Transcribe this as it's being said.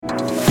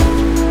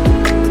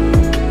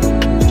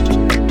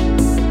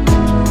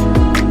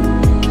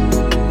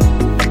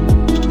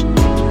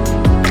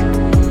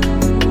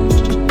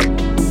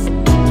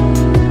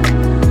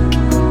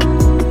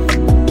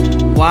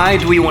Why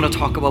do we want to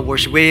talk about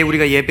worship? 왜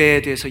우리가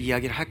예배에 대해서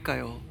이야기를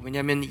할까요?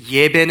 왜냐하면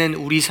예배는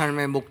우리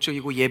삶의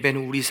목적이고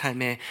예배는 우리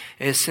삶의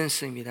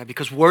에센스입니다.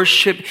 Because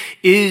worship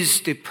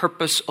is the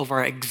purpose of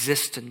our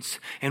existence.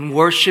 And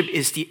worship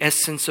is the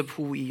essence of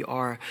who we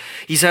are.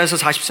 이사야서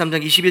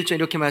 43장 21절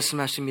이렇게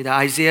말씀하십니다.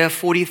 Isaiah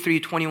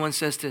 43:21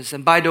 says this.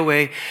 And by the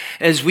way,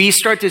 as we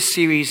start this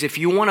series, if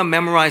you want to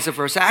memorize a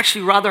verse, I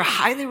actually rather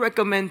highly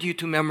recommend you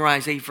to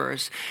memorize a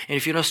verse. And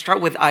if you want to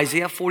start with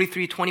Isaiah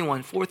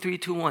 43:21,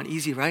 43:21,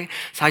 easy, right?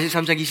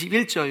 43장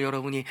 21절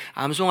여러분이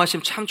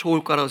암송하시면 참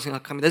좋을 거라고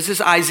생각합니다. This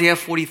is Isaiah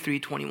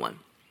 43:21.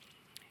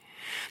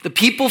 The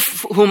people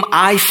whom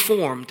I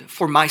formed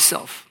for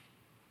myself.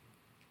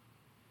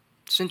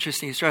 It's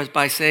interesting. It starts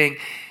by saying,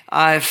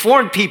 I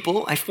formed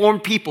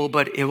people,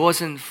 but it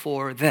wasn't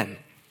for them.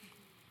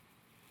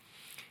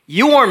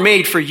 You weren't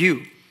made for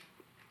you.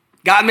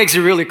 God makes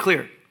it really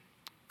clear.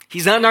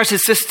 He's not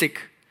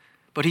narcissistic,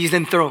 but he's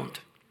enthroned.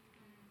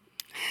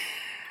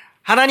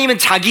 하나님은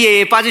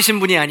자기애에 빠지신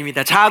분이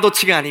아닙니다.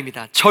 자아도취가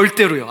아닙니다.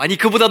 절대로요. 아니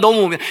그보다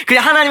넘어오면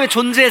그냥 하나님의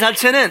존재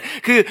자체는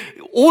그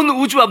온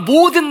우주와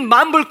모든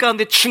만물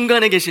가운데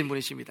중간에 계신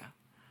분이십니다.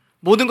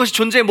 모든 것이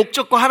존재의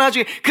목적과 하나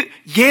중에 그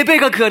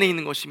예배가 그 안에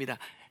있는 것입니다.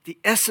 The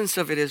essence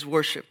of it is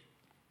worship.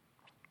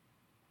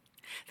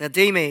 That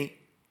they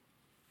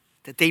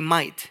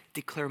might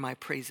declare my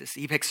praises.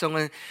 이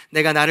백성은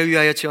내가 나를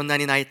위하여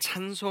지었나니 나의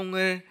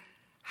찬송을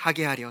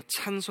하게 하려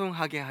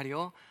찬송하게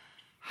하려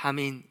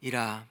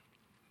함이니라.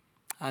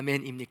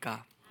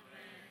 아멘입니까?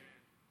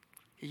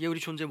 이게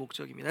우리 존재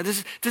목적입니다.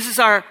 This is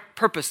our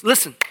purpose.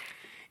 Listen,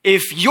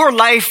 if your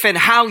life and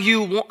how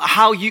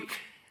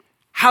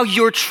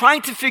you're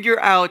trying to figure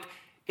out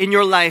in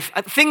your life,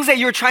 things that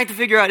you're trying to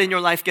figure out in your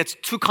life gets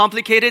too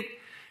complicated,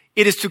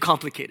 it is too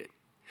complicated.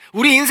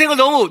 우리 인생을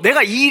너무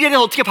내가 이 일에는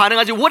어떻게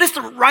반응하지? What is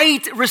the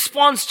right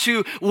response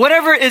to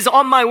whatever is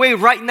on my way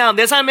right now?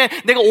 내 삶에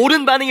내가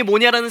옳은 반응이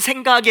뭐냐라는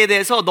생각에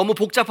대해서 너무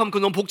복잡하면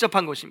그건 너무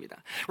복잡한 것입니다.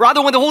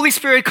 Rather, when the Holy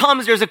Spirit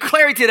comes, there's a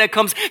clarity that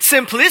comes,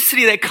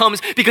 simplicity that comes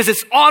because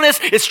it's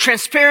honest, it's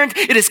transparent,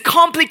 it is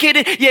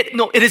complicated, yet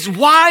no, it is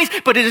wise,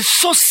 but it is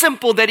so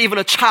simple that even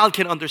a child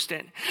can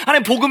understand.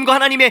 하나님 복음과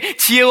하나님의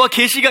지혜와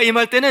계시가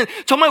임할 때는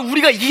정말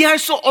우리가 이해할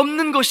수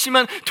없는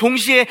것이지만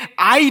동시에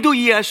아이도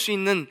이해할 수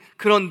있는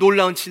그런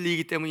놀라운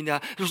진리이기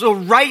때문이다. So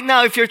right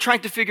now, if you're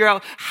trying to figure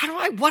out how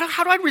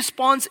do I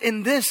respond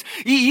in this?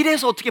 이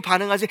일에서 어떻게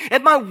반응하지?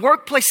 At my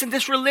workplace, in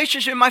this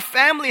relationship, in my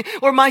family,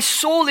 or my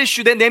soul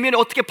issue, 내 내면에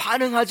어떻게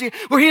반응하지?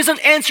 Well, here's an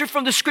answer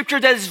from the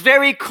scripture that is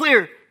very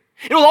clear.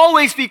 It will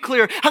always be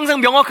clear. 항상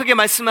명확하게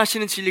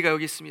말씀하시는 진리가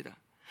여기 있습니다.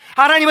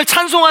 하나님을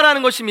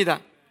찬송하라는 것입니다.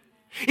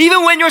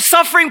 Even when you're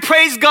suffering,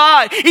 praise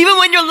God. Even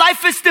when your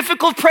life is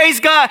difficult,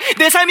 praise God.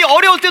 내 삶이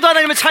어려울 때도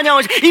하나님을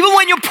찬양하지. Even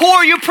when you're poor,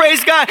 you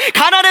praise God.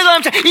 가난해도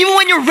하나님 찬양. Even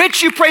when you're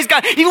rich, you praise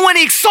God. Even when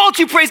He exalts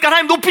you, praise God.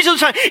 하나님 높이셔도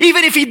찬양.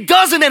 Even if He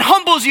doesn't and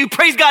humbles you,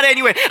 praise God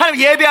anyway. 하나님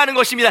예배하는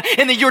것입니다.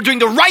 And then you're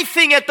doing the right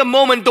thing at the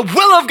moment, the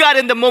will of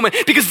God in the moment,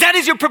 because that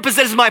is your purpose.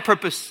 That is my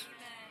purpose.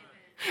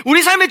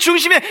 우리 삶의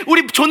중심에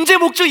우리 존재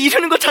목적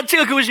이루는 것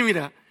자체가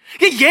그것입니다.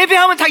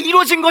 예배하면 다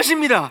이루어진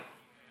것입니다.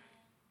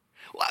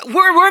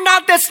 We're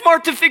not that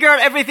smart to figure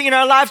out everything in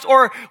our lives,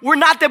 or we're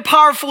not that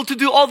powerful to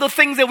do all the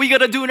things that we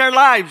gotta do in our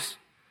lives.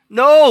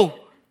 No.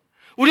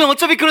 우리는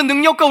어차피 그런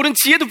능력과 우리는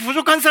지혜도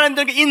부족한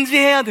사람들에게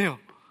인지해야 돼요.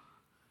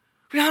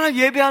 우리 하나님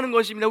예배하는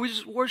것입니다. We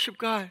just worship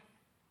God.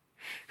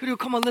 그리고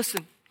come on,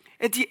 listen.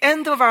 At the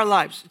end of our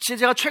lives,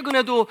 제가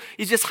최근에도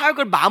이제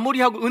사역을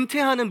마무리하고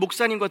은퇴하는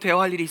목사님과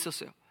대화할 일이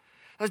있었어요.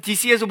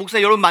 DC에서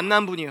목사 여러분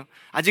만난 분이에요.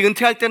 아직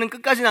은퇴할 때는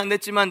끝까지는 안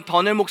됐지만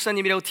더넬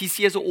목사님이라고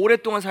DC에서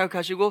오랫동안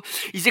사역하시고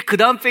이제 그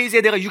다음 페이지에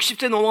내가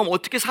 60세 넘어가면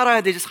어떻게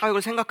살아야 되지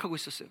사역을 생각하고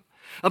있었어요.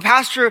 A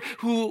pastor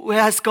who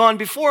has gone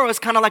before us,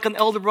 kind of like an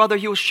elder brother,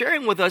 he was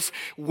sharing with us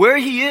where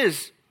he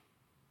is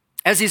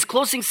as he's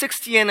closing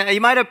 60, and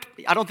he might have,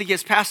 I don't think he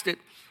has passed it.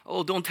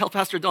 Oh, don't tell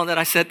Pastor Don that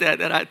I said that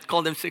I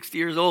called him 60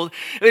 years old.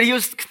 But he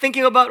was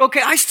thinking about,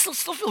 okay, I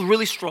still feel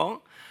really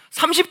strong.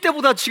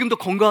 30대보다 지금도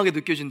건강하게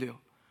느껴진대요.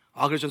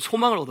 아, 그래서 전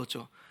소망을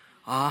얻었죠.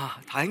 아,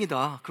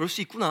 다행이다. 그럴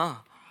수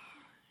있구나.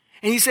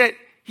 And he said,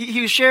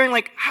 he was sharing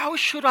like, how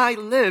should I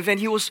live?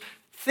 And he was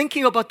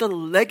thinking about the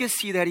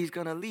legacy that he's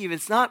going to leave.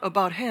 It's not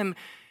about him.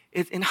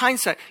 In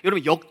hindsight,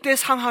 여러분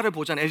역대상하를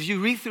보잖아요. As you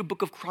read through the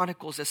book of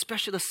Chronicles,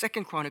 especially the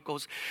second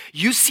Chronicles,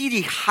 you see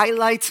the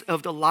highlights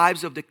of the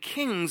lives of the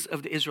kings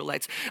of the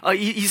Israelites.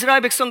 이스라엘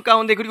백성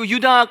가운데 그리고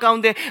유다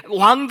가운데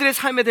왕들의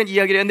삶에 대한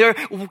이야기를. And there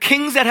are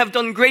kings that have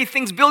done great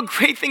things, built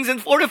great things, and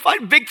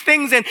fortified big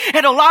things, and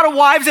had a lot of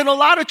wives and a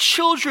lot of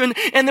children,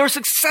 and they were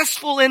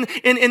successful in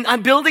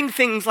building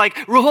things. Like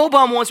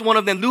Rehoboam was one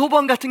of them.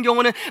 르호보암 같은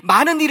경우는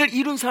많은 일을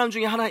이룬 사람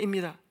중에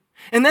하나입니다.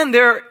 And then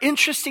there are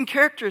interesting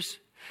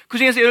characters. 그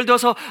중에서 예를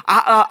들어서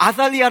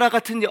아달리아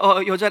같은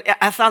여자,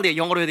 아달리아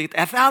영어로 해야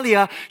되겠다.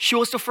 아달리아, she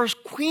was the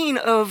first queen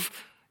of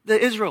the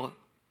Israel,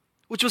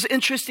 which was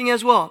interesting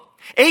as well.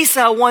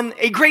 Asa won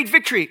a great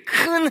victory.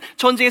 큰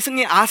전쟁의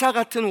승리 아사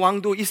같은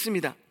왕도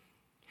있습니다.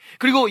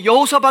 그리고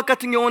여호사밧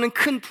같은 경우는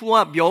큰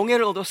부와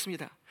명예를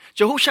얻었습니다.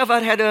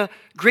 Jehoshaphat had a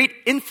great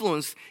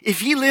influence. If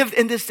he lived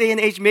in this day and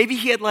age, maybe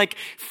he had like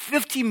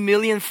 50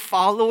 million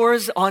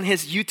followers on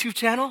his YouTube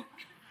channel.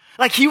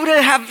 Like he would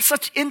have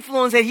such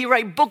influence that he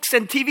write books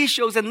and TV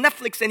shows and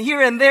Netflix and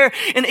here and there.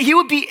 And he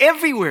would be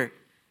everywhere.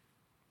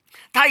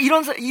 다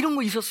이런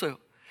거 있었어요.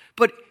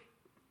 But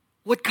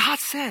what God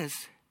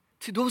says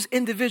to those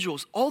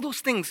individuals, all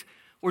those things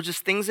were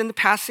just things in the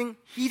passing.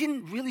 He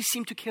didn't really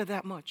seem to care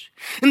that much.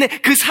 근데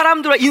그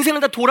사람들과 인생을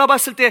다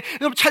돌아봤을 때,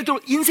 여러분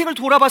인생을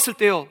돌아봤을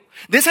때요.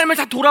 내 삶을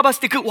다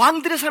돌아봤을 때, 그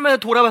왕들의 삶을 다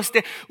돌아봤을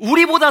때,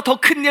 우리보다 더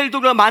큰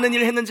일도 많은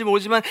일을 했는지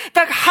모르지만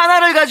딱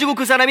하나를 가지고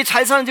그 사람이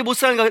잘 사는지 못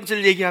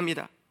사는지를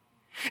얘기합니다.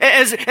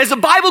 As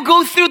the Bible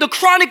goes through the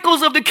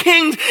chronicles of the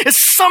kings, a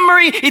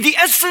summary, the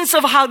essence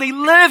of how they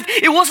lived.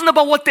 It wasn't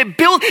about what they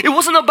built. It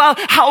wasn't about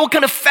what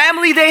kind of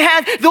family they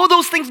had. Though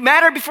those things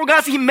matter before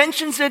God, he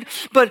mentions it.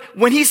 But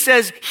when he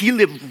says, he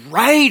lived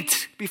right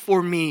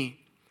before me.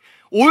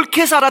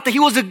 옳게 살았다. He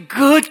was a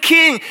good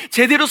king.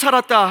 제대로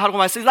살았다. 하고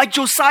말씀해요. Like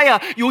Josiah,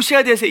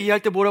 요시아에 대해서 얘기할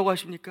때 뭐라고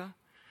하십니까?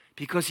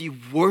 Because he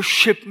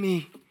worshiped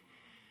me.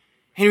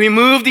 He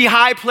removed the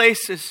high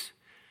places.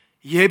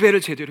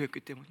 예배를 제대로 했기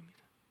때문입니다.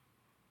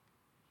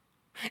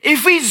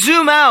 If we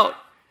zoom out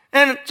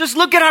and just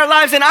look at our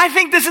lives, and I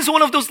think this is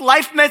one of those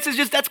life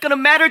messages that's going to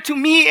matter to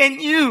me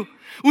and you.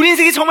 우리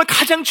인생이 정말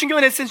가장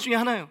중요한 에센스 중에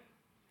하나예요.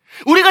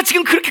 우리가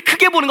지금 그렇게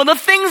크게 보는 거, the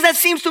things that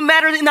seems to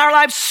matter in our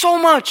lives so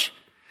much.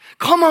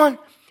 Come on.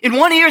 In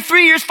 1 year,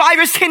 3 years, 5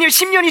 years, 10 years,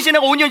 10년이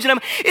지나고 5년이 지나면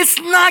it's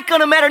not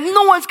going to matter.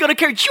 No one's going to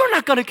care. You're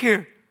not going to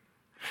care.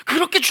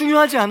 그렇게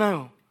중요하지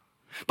않아요.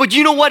 But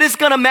you know what is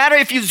going to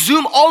matter if you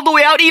zoom all the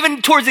way out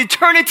even towards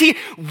eternity?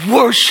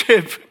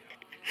 Worship.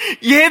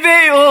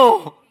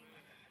 예배요.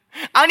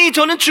 아니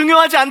저는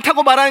중요하지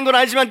않다고 말하는 건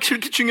알지만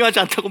그렇게 중요하지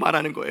않다고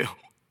말하는 거예요.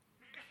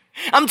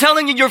 I'm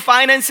telling you your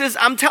finances,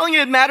 I'm telling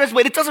you it matters,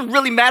 but it doesn't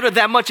really matter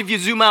that much if you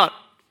zoom out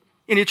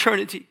in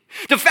eternity.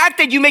 The fact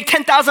that you make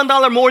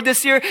 $10,000 more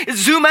this year is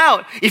zoom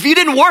out. If you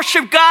didn't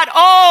worship God,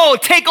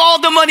 take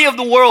all the money of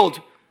the world.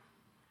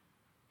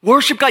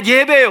 Worship God,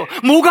 예배요.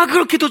 뭐가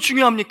그렇게 더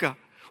중요합니까?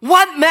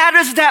 What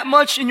matters that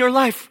much in your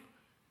life?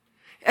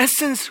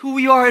 Essence, who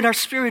we are in our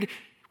spirit.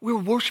 We're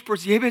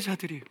worshipers,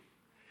 예배자들이에요.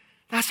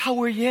 That's how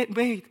we're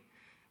made.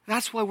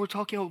 That's why we're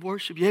talking about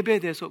worship. 예배에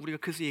대해서 우리가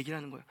그래서 얘기를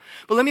하는 거예요.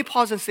 But let me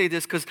pause and say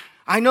this because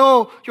I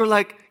know you're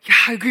like, yeah,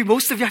 I agree.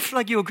 Most of you, I feel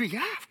like you agree.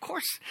 Yeah, of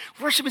course.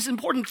 Worship is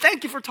important.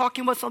 Thank you for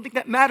talking about something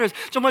that matters.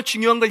 정말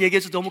중요한 걸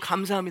얘기해서 너무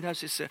감사합니다 할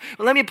수 있어요.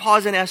 But let me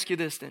pause and ask you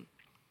this then.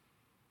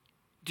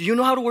 Do you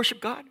know how to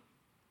worship God?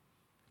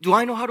 Do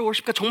I know how to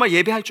worship God? 정말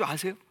예배할 줄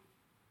아세요?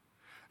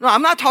 No,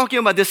 I'm not talking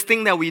about this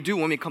thing that we do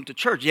when we come to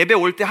church. 예배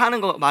올 때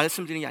하는 거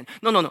말씀드리는 게 아니에요.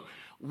 No.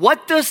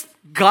 What does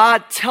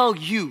God tell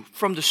you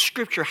from the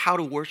scripture how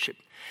to worship?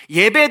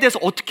 예배에 대해서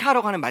어떻게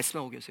하라고 하는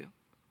말씀하고 계세요?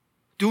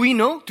 Do we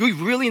know? Do we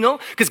really know?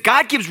 Because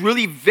God gives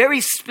really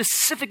very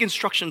specific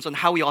instructions on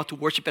how we ought to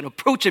worship and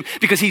approach Him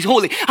because He's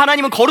holy.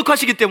 하나님은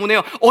거룩하시기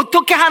때문에요.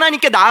 어떻게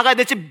하나님께 나아가야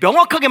될지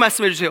명확하게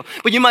말씀해 주세요.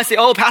 But you might say,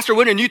 oh, Pastor,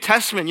 we're in the New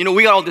Testament. You know,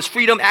 we got all this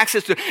freedom,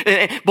 access to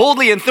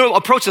boldly and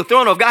approach the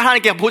throne of God.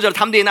 하나님께 보좌로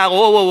담대히 나가고,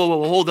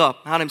 whoa, hold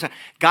up. 하나님,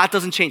 God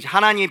doesn't change.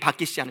 하나님이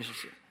바뀌시지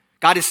않으셨어요.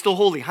 God is still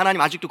holy. 하나님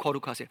아직도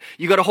거룩하세요.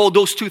 You got to hold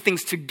those two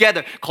things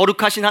together.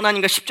 거룩하신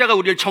하나님과 십자가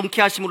우리를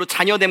정케하심으로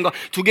자녀됨과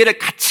두 개를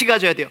같이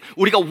가져야 돼요.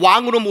 우리가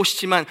왕으로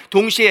모시지만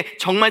동시에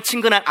정말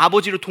친근한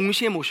아버지로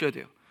동시에 모셔야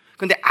돼요.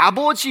 근데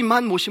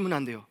아버지만 모시면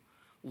안 돼요.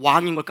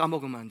 왕인 걸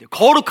까먹으면 안 돼요.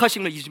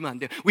 거룩하신 걸 잊으면 안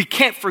돼요. We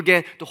can't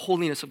forget the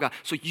holiness of God.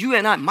 So you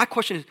and I, my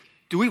question is,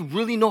 do we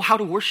really know how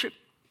to worship?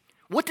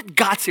 What did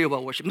God say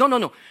about worship? No.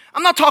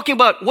 I'm not talking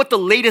about what the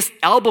latest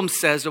album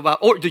says about,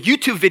 or the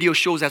YouTube video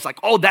shows as like,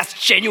 oh, that's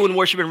genuine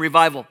worship and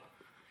revival.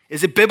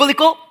 Is it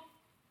biblical?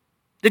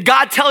 Did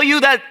God tell you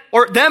that,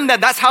 or them,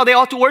 that that's how they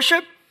ought to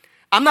worship?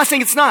 I'm not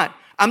saying it's not.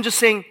 I'm just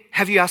saying,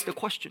 have you asked the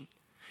question?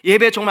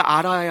 예배 정말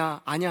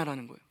알아야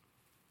아냐라는 거예요.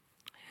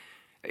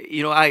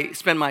 You know, I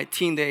spent my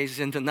teen days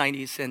in the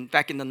 90s, and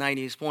back in the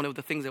 90s, one of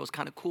the things that was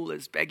kind of cool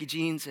is baggy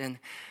jeans and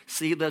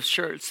sleeveless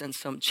shirts and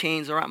some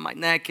chains around my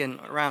neck and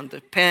around the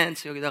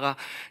pants. 여기다가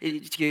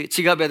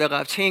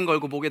지갑에다가 체인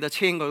걸고 목에다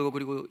체인 걸고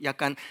그리고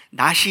약간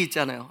나시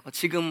있잖아요.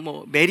 지금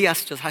뭐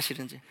메리아스죠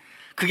사실은 이제.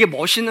 그게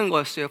멋있는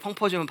거였어요.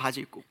 펑퍼지면 바지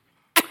입고.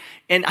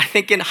 And I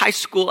think in high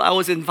school, I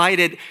was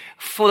invited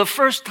for the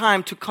first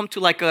time to come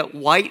to like a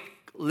white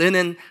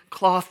linen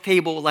cloth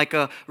table, like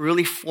a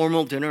really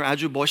formal dinner.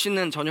 아주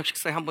멋있는 저녁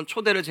식사에 한번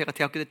초대를 제가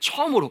대학교 때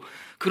처음으로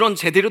그런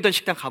제대로 된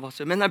식당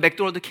가봤어요. 맨날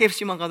맥도날드,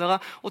 KFC만 가다가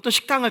어떤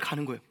식당을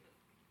가는 거예요.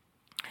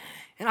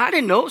 And I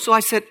didn't know, so I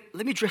said,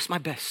 let me dress my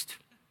best.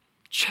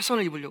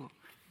 최선을 입으려고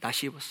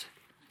나시 입었어요.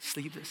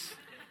 Sleeveless.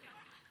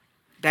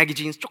 Baggy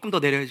jeans 조금 더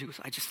내려지고,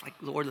 so I just like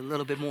lowered a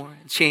little bit more.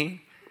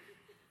 Chain.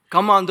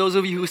 Come on, those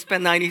of you who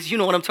spent 90s, you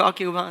know what I'm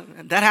talking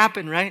about. That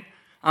happened, right?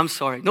 I'm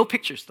sorry. No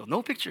pictures, though.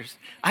 No pictures.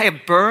 I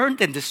have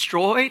burned and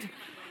destroyed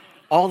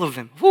all of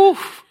them. Whew,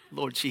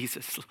 Lord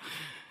Jesus.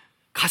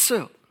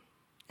 갔어요.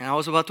 And I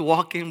was about to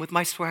walk in with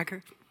my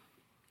swagger.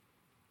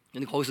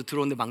 근데 거기서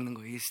들어오는데 막는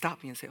거예요. He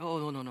stopped me and said,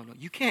 oh, no.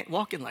 You can't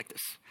walk in like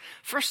this.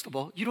 First of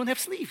all, you don't have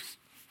sleeves.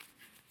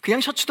 그냥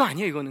셔츠도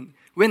아니에요, 이거는.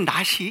 웬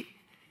나시?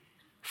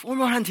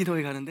 포멀한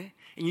디너에 가는데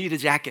and you need a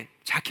jacket.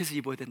 자켓을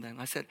입어야 된다는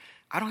거. I said,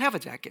 I don't have a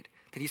jacket.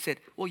 Then he said,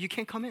 well, you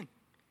can't come in.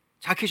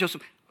 자켓이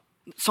없으면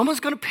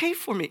someone's going to pay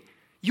for me.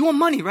 You want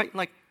money, right?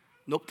 Like,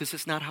 nope, this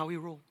is not how we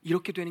roll.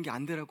 이렇게 되는 게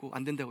안 된다고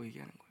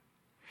얘기하는 거예요.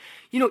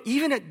 You know,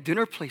 even at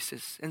dinner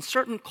places and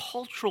certain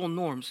cultural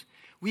norms,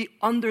 we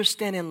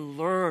understand and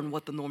learn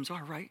what the norms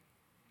are, right?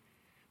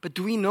 But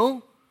do we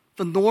know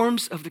the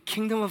norms of the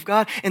kingdom of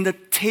God and the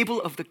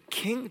table of the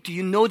king? Do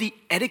you know the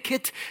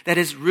etiquette that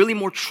is really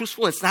more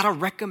truthful? It's not a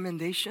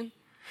recommendation.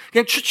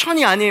 그냥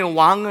추천이 아니에요.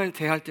 왕을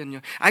대할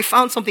때는요. I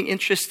found something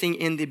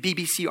interesting in the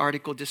BBC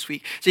article this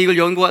week. 제가 이걸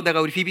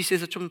연구하다가 우리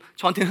BBC에서 좀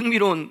저한테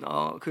흥미로운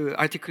그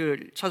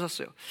아티클을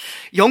찾았어요.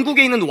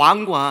 영국에 있는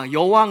왕과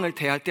여왕을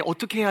대할 때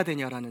어떻게 해야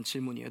되냐라는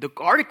질문이에요. The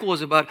article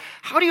was about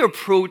how do you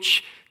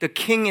approach the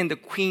king and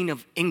the queen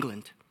of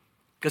England?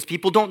 Because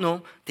people don't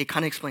know, they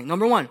can't explain.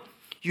 Number one,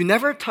 you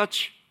never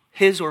touch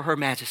his or her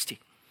majesty.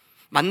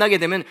 만나게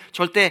되면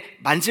절대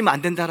만지면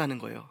안 된다라는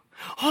거예요.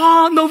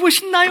 너무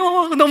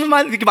신나요.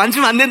 이렇게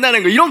만지면 안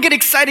된다는 거. You don't get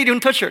excited, you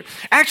don't touch her.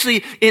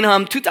 Actually, in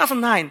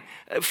 2009,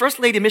 First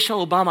Lady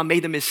Michelle Obama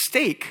made the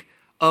mistake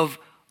of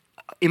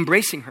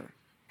embracing her.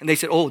 And they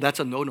said, oh, that's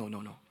a no.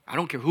 I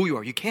don't care who you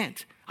are, you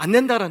can't. 안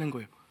된다라는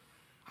거예요.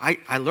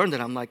 I learned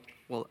that. I'm like,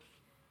 well,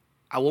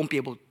 I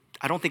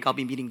don't think I'll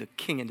be meeting the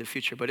king in the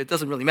future, but it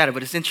doesn't really matter,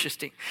 but it's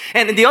interesting.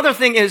 And the other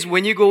thing is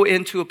when you go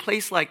into a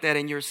place like that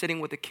and you're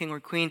sitting with the king or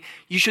queen,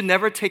 you should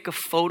never take a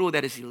photo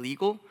that is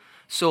illegal.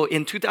 So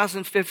in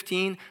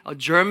 2015, a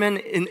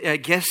German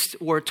guests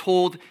were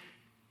told,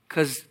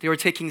 because they were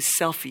taking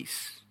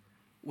selfies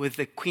with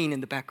the queen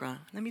in the background,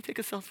 let me take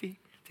a selfie.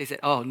 They said,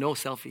 oh, no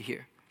selfie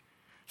here.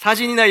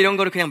 사진이나 이런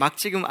거를 그냥 막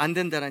찍으면 안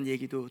된다는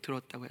얘기도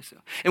들었다고 했어요.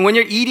 And when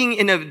you're eating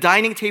in a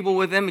dining table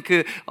with them,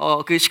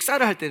 그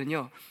식사를 할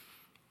때는요,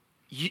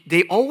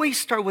 they always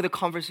start with a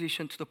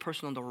conversation to the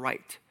person on the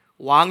right.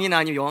 왕이나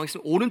아니면 여왕이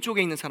있으면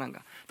오른쪽에 있는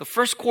사람과. The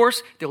first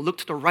course, they'll look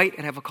to the right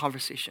and have a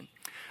conversation.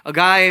 A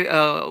guy,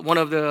 one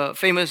of the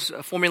famous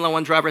Formula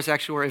One drivers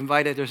actually were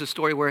invited. There's a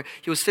story where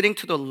he was sitting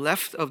to the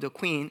left of the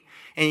queen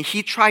and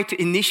he tried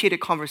to initiate a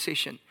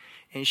conversation.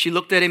 And she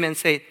looked at him and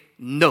said,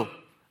 no,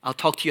 I'll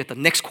talk to you at the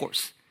next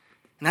course.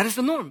 And that is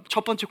the norm.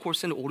 첫 번째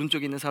코스는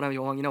오른쪽에 있는 사람,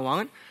 여왕이나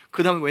왕은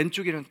그 다음에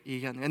왼쪽이랑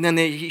얘기하는. And then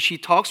he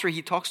talks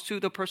to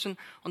the person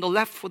on the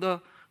left for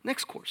the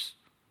next course.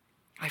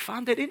 I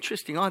found that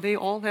interesting. They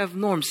all have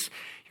norms.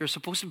 You're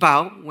supposed to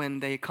bow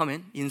when they come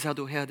in.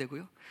 인사도 해야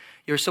되고요.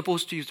 You're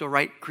supposed to use the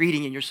right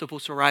greeting and you're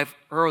supposed to arrive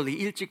early.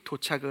 일찍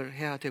도착을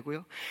해야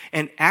되고요.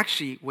 And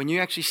actually, when you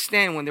actually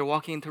stand when they're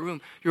walking into the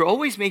room, you're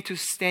always made to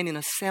stand in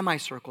a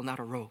semicircle, not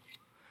a row.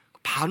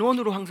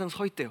 반원으로 항상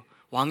서 있대요.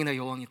 왕이나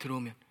여왕이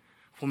들어오면.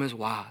 보면서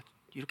와,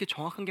 이렇게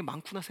정확한 게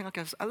많구나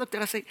생각해서 I looked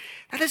at it, I say,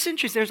 that is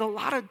interesting. There's a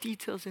lot of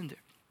details in there.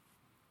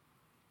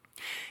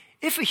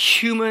 If a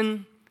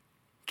human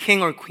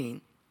king or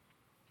queen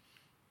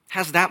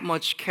has that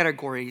much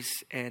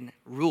categories and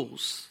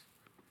rules,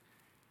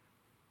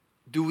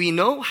 do we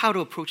know how to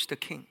approach the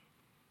king?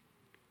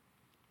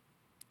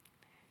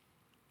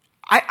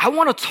 I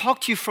want to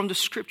talk to you from the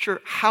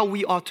scripture how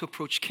we ought to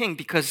approach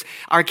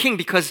our king,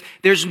 because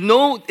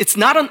it's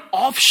not an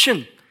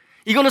option.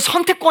 이거는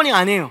선택권이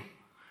아니에요.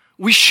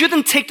 We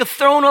shouldn't take the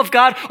throne of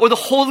God or the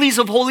holies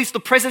of holies, the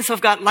presence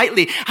of God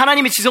lightly.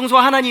 하나님의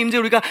지성소와 하나님 임재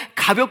우리가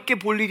가볍게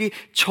볼 일이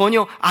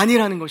전혀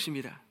아니라는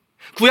것입니다.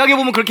 구약에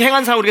보면 그렇게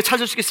행한 사람 우리가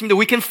찾을 수 있겠습니다.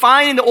 We can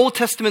find in the Old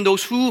Testament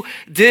those who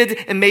did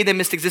and made their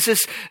mistakes. This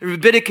is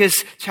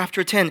Leviticus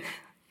chapter 10,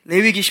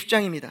 레위기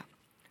 10장입니다.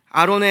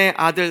 아론의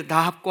아들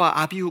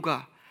나합과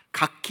아비후가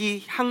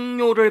각기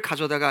향료를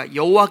가져다가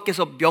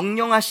여호와께서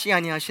명령하시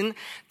아니하신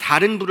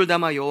다른 불을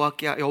담아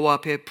여호와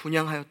앞에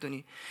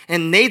분향하였더니,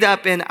 and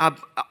Nadab and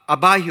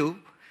Abihu,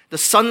 the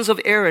sons of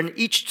Aaron,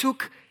 each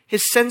took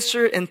his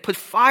censer and put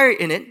fire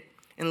in it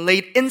and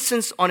laid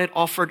incense on it,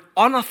 offered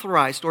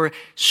unauthorized or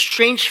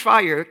strange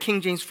fire, King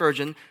James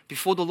Version,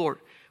 before the Lord,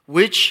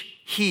 which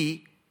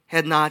he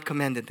had not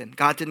commanded them.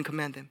 God didn't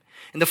command them.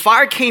 And the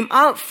fire came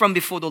out from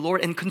before the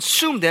Lord and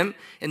consumed them,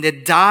 and they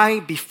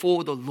died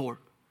before the Lord.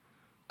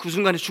 그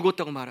순간에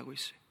죽었다고 말하고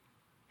있어요.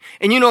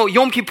 And you know,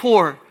 Yom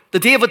Kippur, the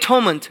Day of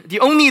Atonement,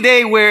 the only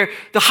day where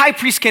the high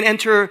priest can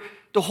enter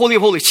the Holy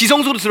of Holies,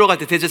 지성소로 들어갈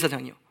때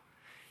대제사장이요.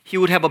 He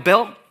would have a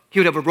bell, he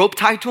would have a rope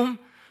tied to him.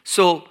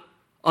 So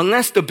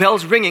unless the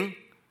bell's ringing,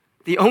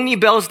 the only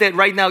bells that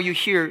right now you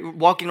hear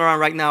walking around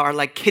right now are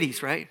like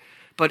kitties, right?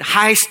 But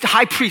high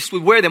priests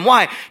would wear them.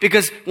 Why?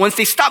 Because once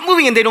they stop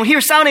moving and they don't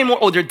hear sound anymore,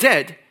 they're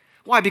dead.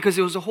 Why? Because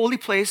it was a holy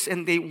place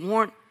and they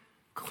weren't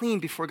clean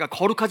before God.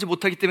 거룩하지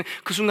못하기 때문에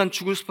그 순간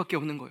죽을 수밖에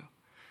없는 거예요.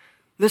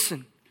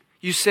 Listen,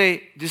 you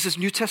say, this is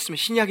New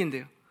Testament,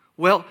 신약인데요.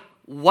 Well,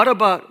 what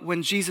about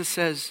when Jesus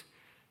says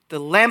the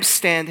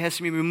lampstand has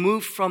to be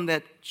removed from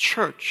that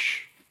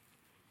church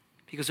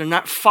because they're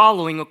not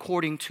following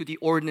according to the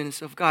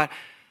ordinance of God.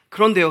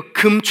 그런데요,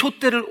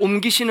 금촛대를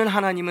옮기시는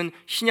하나님은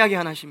신약의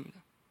하나십니다.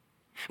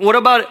 What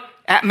about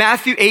at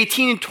Matthew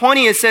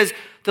 18:20? It says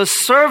the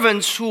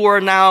servants who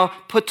are now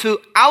put to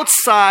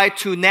outside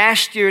to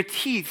gnash their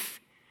teeth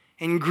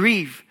and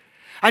grieve.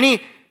 아니,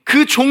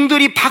 그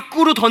종들이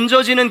밖으로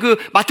던져지는 그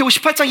마태복음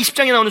 18장,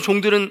 20장에 나오는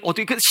종들은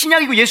어떻게, 그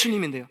신약이고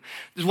예수님인데요.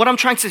 What I'm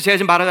trying to say, 제가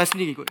지금 말하는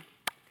얘기 이거예요.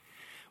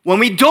 When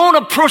we don't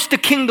approach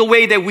the king the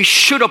way that we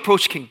should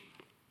approach king.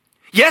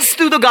 Yes,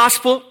 through the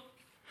gospel,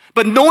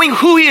 but knowing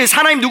who he is,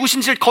 하나님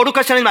누구신지를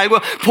거룩하신 하나님 알고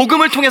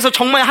복음을 통해서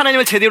정말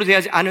하나님을 제대로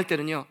대하지 않을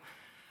때는요.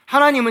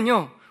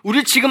 하나님은요,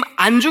 우리를 지금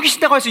안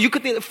죽이신다고 해서 you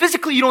could think,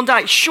 physically you don't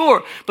die,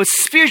 sure, but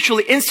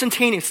spiritually,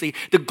 instantaneously,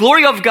 the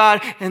glory of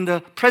God and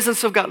the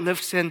presence of God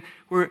lives and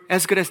we're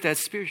as good as dead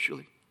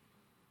spiritually.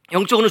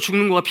 영적으로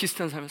죽는 것과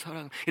비슷한 삶을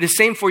살아가는. It is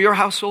same for your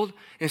household,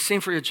 it is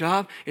same for your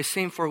job, it is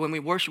same for when we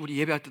worship, 우리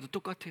예배할 때도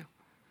똑같아요.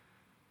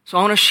 So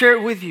I want to share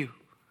with you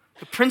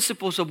the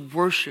principles of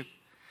worship.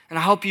 And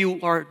I hope you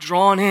are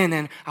drawn in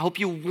and I hope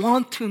you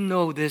want to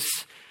know this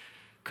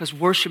because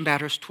worship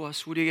matters to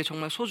us. 우리에게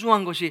정말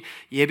소중한 것이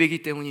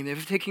예배이기 때문입니다. If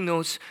you're taking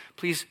notes,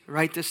 please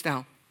write this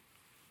down.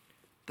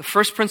 The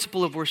first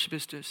principle of worship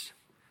is this.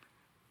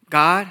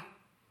 God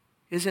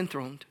is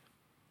enthroned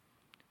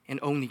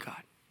and only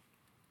God.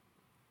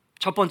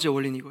 첫 번째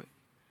원리는 이거예요.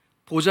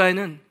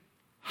 보좌에는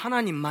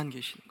하나님만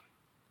계시는 거예요.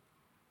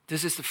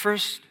 This is the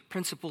first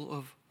principle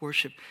of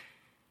worship.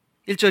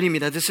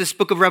 1절입니다. This is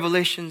book of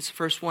Revelations,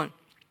 verse 1.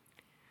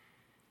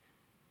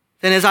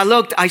 Then as I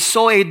looked, I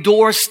saw a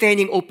door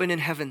standing open in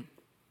heaven.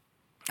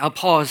 I'll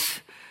pause.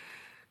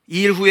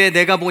 이 일 후에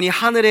내가 보니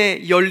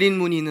하늘에 열린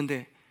문이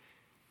있는데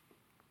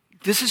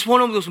This is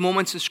one of those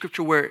moments in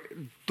scripture where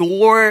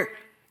door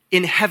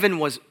in heaven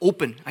was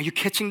open. Are you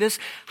catching this?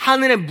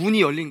 하늘에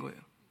문이 열린 거예요.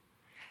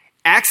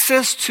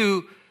 Access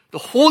to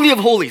the Holy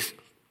of Holies.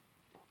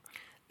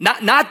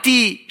 Not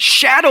the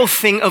shadow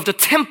thing of the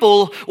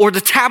temple or the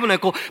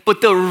tabernacle,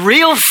 but the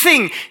real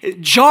thing.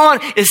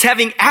 John is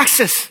having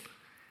access.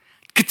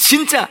 그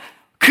진짜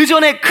그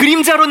전에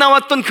그림자로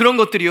나왔던 그런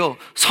것들이요.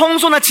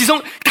 성소나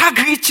지성 다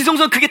그게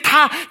지성소 그게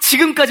다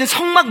지금까지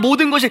성막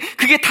모든 것이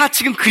그게 다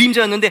지금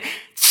그림자였는데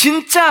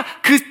진짜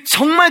그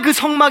정말 그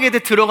성막에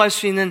들어갈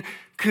수 있는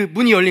그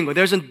문이 열린 거예요.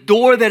 There's a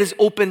door that is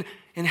open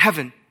in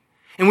heaven.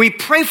 And we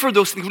pray for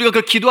those things. 우리가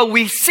그걸 기도하고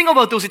we sing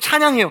about those.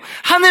 찬양해요.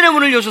 하늘의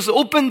문을 여셔서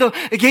open the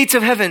gates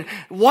of heaven.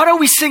 What are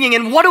we singing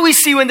and what do we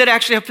see when that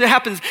actually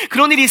happens?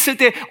 그런 일이 있을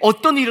때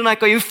어떤 일이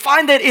일어날까요? You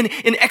find that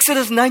in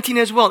Exodus 19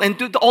 as well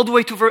and all the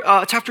way to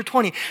chapter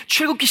 20.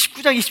 출애굽기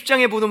 19장,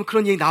 20장에 보면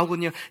그런 얘기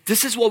나오거든요.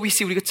 This is what we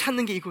see. 우리가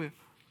찾는 게 이거예요.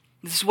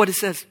 This is what it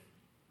says.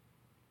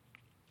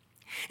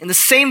 And the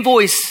same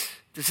voice,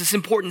 this is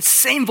important,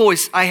 same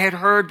voice I had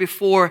heard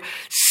before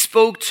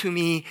spoke to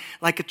me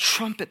like a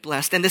trumpet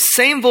blast. And the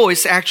same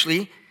voice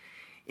actually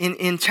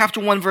in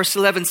chapter 1 verse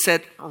 11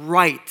 said,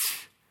 write.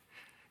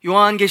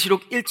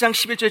 요한계시록 1장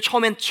 11절에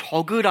처음엔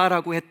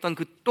적으라라고 했던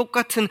그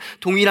똑같은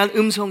동일한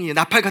음성이에요.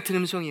 나팔 같은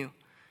음성이에요.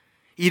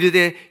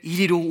 이르되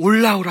이리로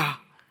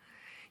올라오라.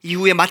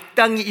 이후에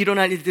마땅히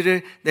일어날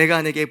일들을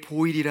내가 내게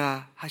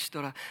보이리라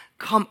하시더라.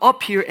 Come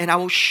up here and I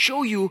will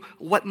show you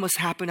what must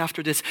happen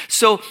after this.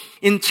 So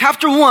in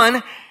chapter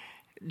 1,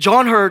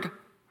 John heard,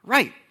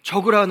 right,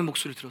 적으라는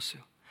목소리를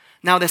들었어요.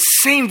 Now the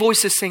same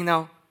voice is saying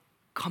now,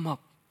 come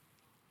up.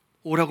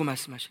 오라고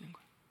말씀하시는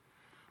거예요.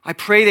 I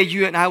pray that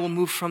you and I will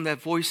move from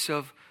that voice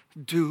of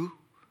do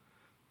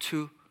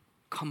to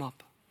come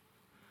up.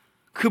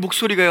 그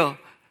목소리가요,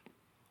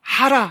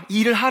 하라,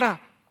 일을 하라,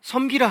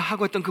 섬기라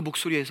하고 했던 그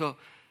목소리에서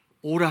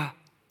오라,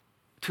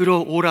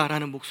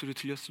 들어오라라는 목소리를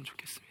들렸으면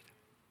좋겠습니다.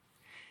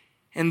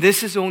 And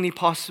this is only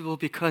possible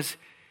because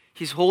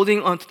He's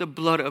holding onto the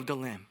blood of the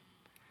Lamb.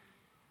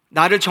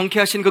 나를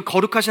정케하신 그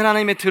거룩하신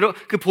하나님의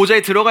그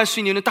보좌에 들어갈 수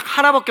있는 이유는 딱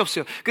하나밖에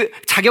없어요. 그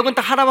자격은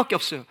딱 하나밖에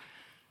없어요.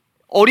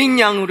 어린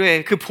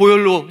양으로의 그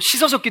보혈로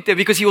씻어졌기 때문에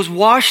because He was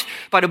washed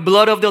by the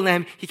blood of the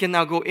Lamb, He can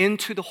now go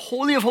into the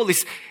Holy of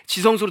Holies,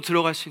 지성소로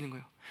들어갈 수 있는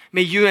거예요.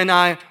 May you and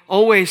I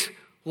always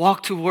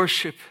walk to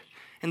worship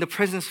in the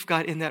presence of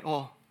God in that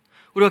all.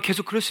 우리가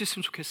계속 그럴 수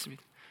있으면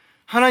좋겠습니다.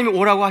 하나님이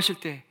오라고 하실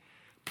때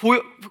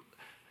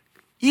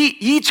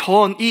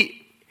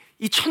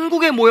이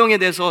천국의 모형에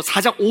대해서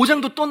 4장,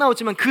 5장도 또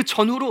나오지만 그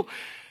전후로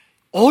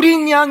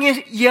어린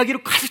양의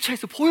이야기로 가득 차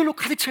있어요. 보혈로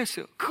가득 차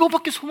있어요.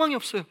 그거밖에 소망이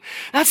없어요.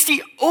 That's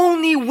the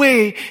only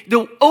way,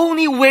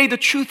 the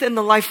truth and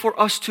the life for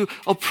us to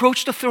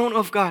approach the throne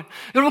of God.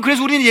 여러분,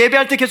 그래서 우리는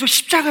예배할 때 계속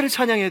십자가를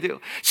찬양해야 돼요.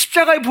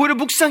 십자가의 보혈을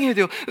묵상해야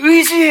돼요.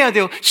 의지해야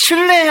돼요.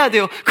 신뢰해야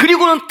돼요.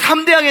 그리고는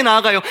담대하게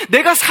나아가요.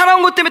 내가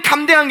살아온 것 때문에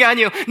담대한 게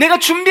아니에요. 내가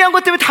준비한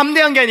것 때문에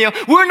담대한 게 아니에요.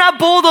 We're not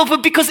bold of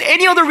it because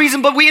any other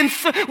reason, but we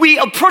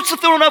approach the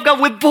throne of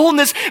God with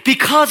boldness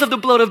because of the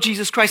blood of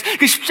Jesus Christ.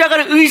 그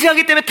십자가를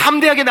의지하기 때문에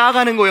담대하게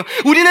나아가는 거예요.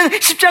 우리는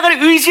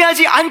십자가를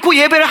의지하지 않고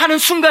예배를 하는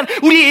순간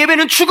우리의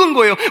예배는 죽은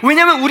거예요.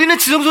 왜냐하면 우리는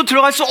지성소로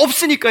들어갈 수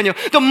없으니까요.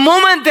 The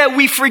moment that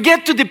we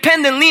forget to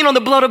depend and lean on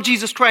the blood of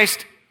Jesus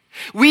Christ,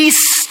 we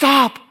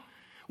stop.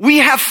 We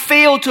have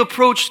failed to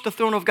approach the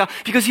throne of God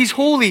because He's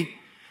holy.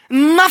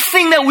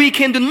 Nothing that we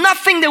can do,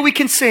 nothing that we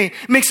can say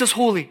makes us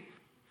holy.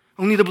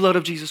 Only the blood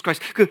of Jesus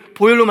Christ. 그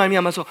보혈로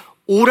말미암아서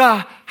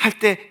오라 할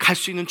때 갈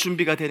수 있는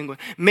준비가 되는 거예요.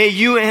 May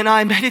you and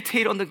I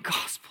meditate on the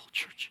gospel,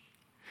 church.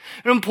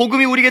 여러분,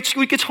 복음이 우리에게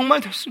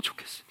정말 됐으면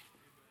좋겠어요.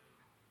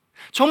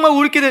 정말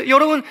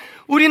여러분,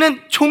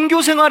 우리는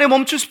종교 생활에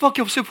멈출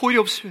수밖에 없어요. 보혈이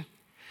없으면.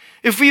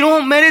 If we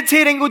don't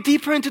meditate and go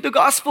deeper into the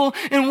gospel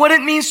and what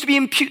it means to be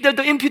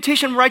the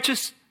imputation of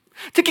righteous.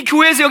 특히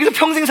교회에서 여기서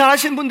평생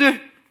살아신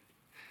분들,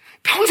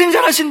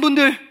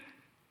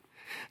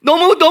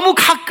 너무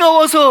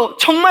가까워서,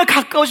 정말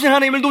가까우신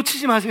하나님을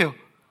놓치지 마세요.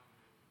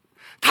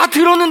 다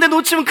들었는데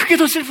놓치면 그게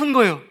더 슬픈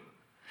거예요.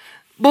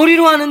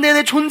 머리로 하는데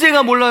내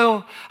존재가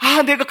몰라요.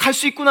 아, 내가 갈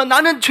수 있구나.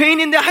 나는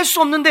죄인인데 할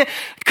수 없는데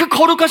그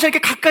거룩하신 이렇게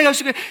가까이 갈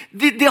수 있게.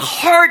 The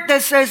heart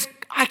that says,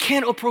 I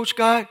can't approach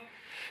God.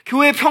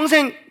 교회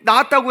평생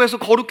나왔다고 해서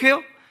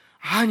거룩해요?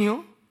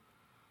 아니요.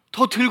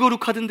 더 덜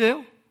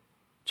거룩하던데요?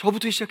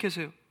 저부터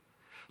시작해서요.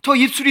 더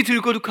입술이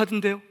덜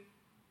거룩하던데요?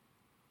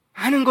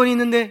 아는 건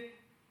있는데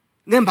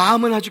내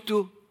마음은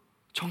아직도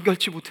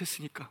정결치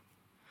못했으니까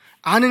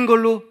아는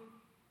걸로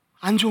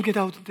안 좋게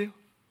나오던데요.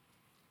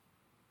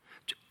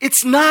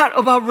 It's not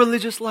about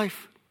religious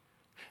life.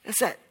 It's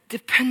that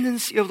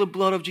dependency of the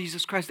blood of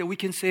Jesus Christ that we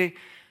can say,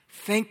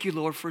 thank you,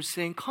 Lord, for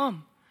saying,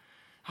 come.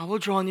 I will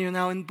draw near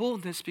now in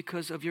boldness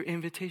because of your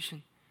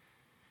invitation.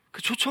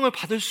 그 초청을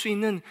받을 수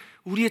있는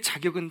우리의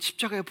자격은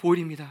십자가의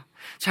보혈입니다.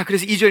 자,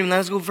 그래서 2절입니다.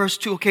 Let's go verse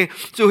 2. Okay.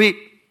 So he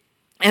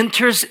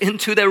enters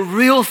into the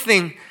real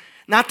thing,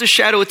 not the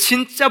shadow.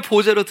 진짜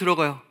보좌로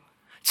들어가요.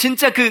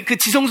 진짜 그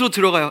지성소로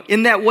들어가요.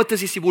 In that, what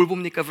does he see? 뭘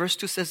봅니까? Verse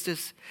 2 says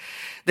this.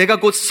 내가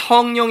곧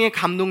성령에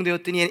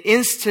감동되었더니 and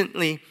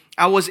instantly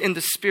I was in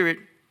the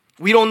spirit.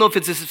 We don't know if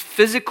it's this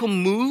physical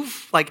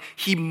move, like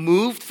he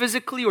moved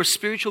physically or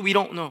spiritual. We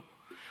don't know.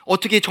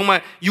 어떻게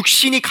정말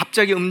육신이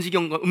갑자기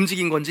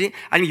움직인 건지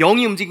아니면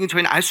영이 움직인 건지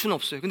저희는 알 수는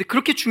없어요. 근데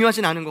그렇게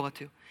중요하진 않은 것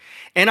같아요.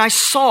 And I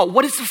saw,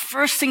 what is the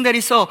first thing that he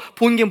saw?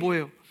 본 게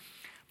뭐예요?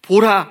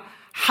 보라,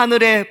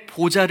 하늘의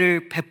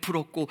보좌를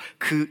베풀었고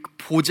그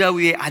보좌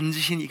위에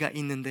앉으신 이가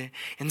있는데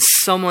and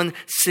someone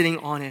sitting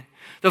on it.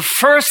 The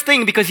first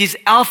thing, because he's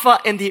Alpha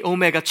and the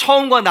Omega,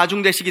 처음과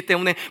나중 되시기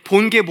때문에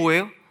본 게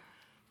뭐예요?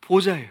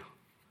 보좌예요.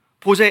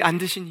 보좌에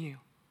앉으신 이에요.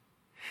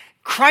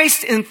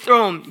 Christ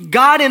enthroned,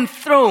 God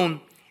enthroned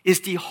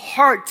is the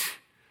heart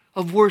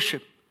of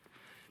worship.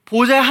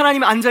 보좌에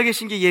하나님 앉아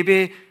계신 게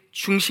예배의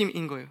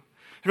중심인 거예요.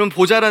 여러분,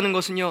 보좌라는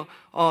것은요,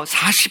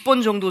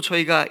 40번 정도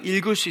저희가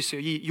읽을 수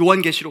있어요. 이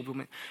요한계시록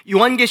보면.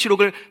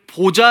 요한계시록을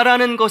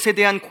보좌라는 것에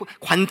대한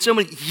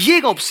관점을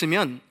이해가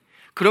없으면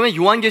그러면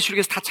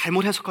요한계시록에서 다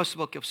잘못 해석할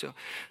수밖에 없어요.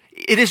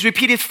 It is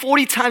repeated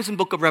 40 times in the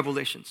book of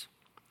Revelations.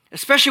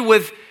 Especially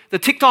with the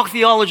TikTok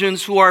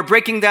theologians who are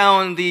breaking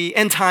down the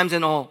end times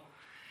and all.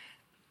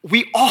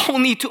 We all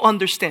need to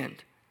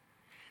understand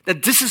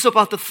that this is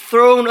about the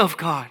throne of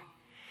God.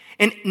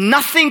 And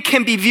nothing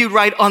can be viewed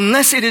right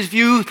unless it is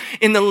viewed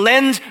in the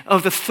lens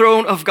of the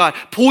throne of God.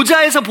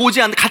 보좌에서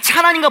보지 않는, 같이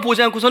하나님과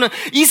보지 않고서는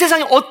이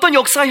세상의 어떤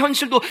역사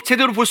현실도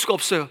제대로 볼 수가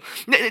없어요.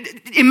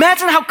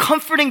 Imagine how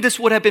comforting this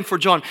would have been for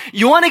John.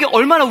 요한에게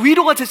얼마나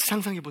위로가 됐을지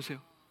상상해 보세요.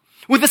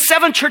 With the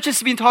 7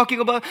 churches been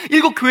talking about,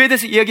 7 교회에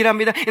대해서 이야기를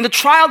합니다. And the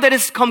trial that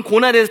has come,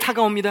 고난에 대해서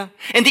다가옵니다.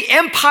 And the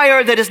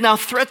empire that is now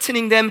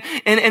threatening them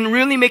and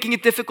really making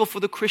it difficult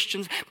for the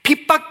Christians.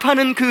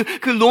 핍박하는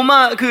그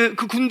로마 그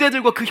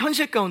군대들과 그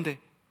현실 가운데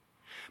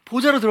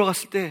보좌로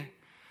들어갔을 때,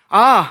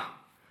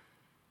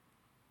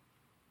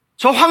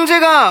 저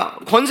황제가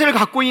권세를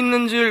갖고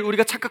있는 줄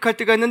우리가 착각할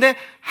때가 있는데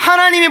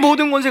하나님이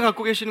모든 권세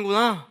갖고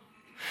계시는구나.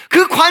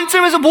 그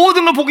관점에서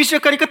모든 걸 보기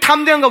시작하니까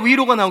담대함과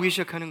위로가 나오기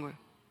시작하는 거예요.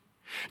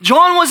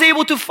 John was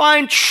able to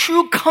find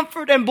true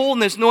comfort and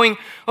boldness knowing,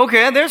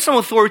 okay, there's some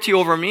authority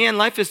over me and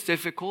life is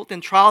difficult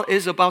and trial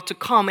is about to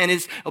come and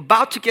it's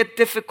about to get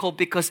difficult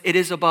because it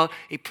is about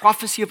a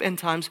prophecy of end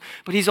times.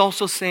 But he's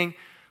also saying,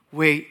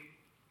 wait,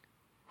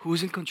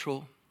 who's in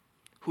control?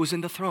 Who's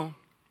in the throne?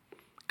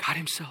 God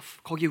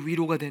himself. 거기에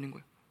위로가 되는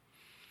거예요.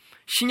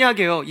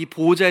 신약에요, 이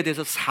보호자에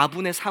대해서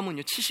 4분의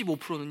 3은요,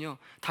 75%는요,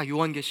 다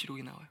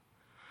요한계시록이 나와요.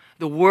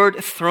 The word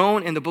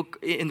throne in the book,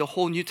 in the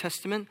whole New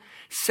Testament,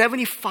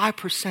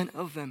 75%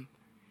 of them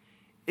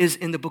is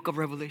in the book of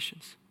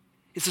Revelations.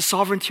 It's the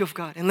sovereignty of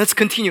God. And let's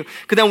continue.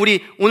 그 다음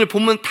우리 오늘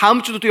본문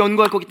다음 주도 또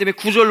연구할 거기 때문에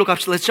 9절로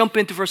갑시다. Let's jump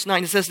into verse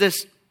 9. It says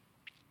this.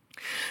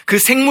 그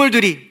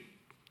생물들이,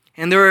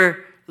 and there are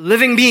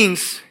living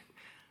beings.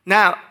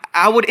 Now,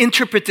 I would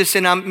interpret this,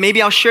 and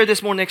maybe I'll share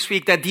this more next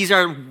week, that these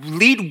are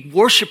lead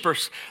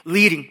worshipers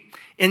leading.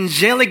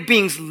 Angelic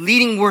beings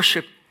leading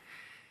worship.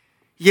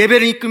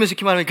 예배를 이끌면서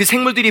이렇게 말하면 그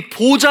생물들이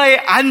보좌에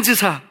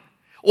앉으사.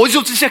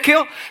 어디서부터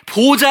시작해요?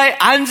 보좌에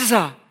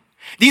앉으사.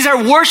 These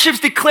are worships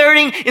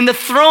declaring in the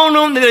throne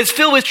room that is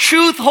filled with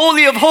truth,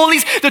 holy of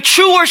holies, the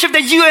true worship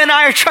that you and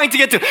I are trying to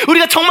get to.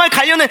 우리가 정말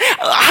가려는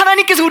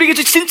하나님께서 우리에게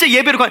진짜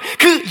예배로 가는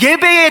그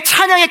예배의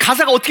찬양의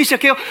가사가 어떻게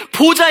시작해요?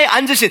 보좌에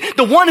앉으신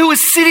the one who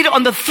is seated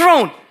on the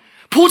throne.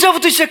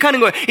 보좌부터 시작하는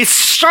거예요. It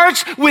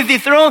starts with the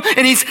throne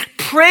and it's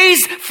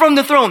praised from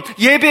the throne.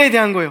 예배에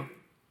대한 거예요.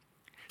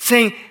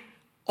 Saying,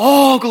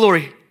 all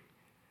glory,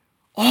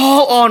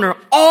 all honor,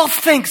 all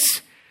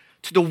thanks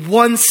to the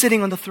one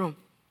sitting on the throne.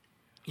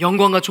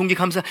 영광과 존귀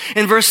감사.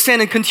 And verse 10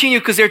 and continue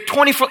because they're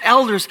 24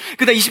 elders.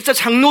 그다음 24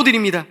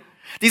 장로들입니다.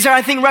 These are,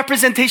 I think,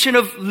 representation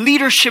of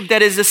leadership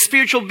that is a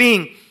spiritual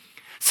being.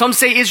 Some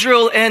say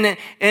Israel and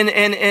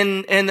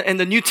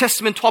the New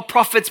Testament 12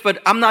 prophets,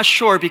 but I'm not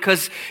sure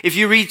because if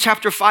you read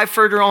chapter 5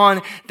 further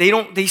on,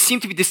 they seem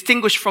to be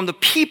distinguished from the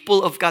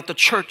people of God, the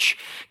church.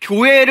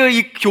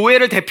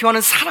 교회를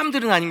대표하는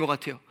사람들은 아닌 것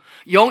같아요.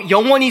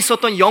 영원히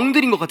있었던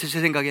영들인 것 같아요,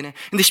 제 생각에는.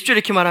 근데 10절에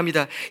이렇게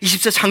말합니다.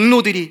 24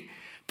 장로들이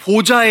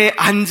보좌에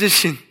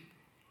앉으신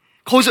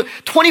거기서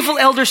 24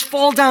 elders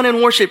fall down and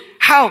worship.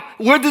 How?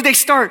 Where do they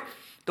start?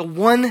 The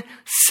one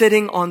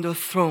sitting on the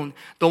throne,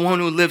 the one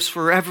who lives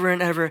forever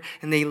and ever,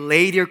 and they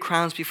lay their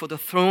crowns before the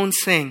throne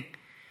saying,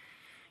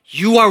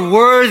 You are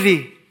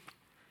worthy,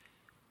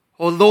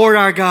 O Lord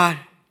our God,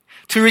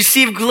 to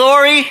receive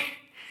glory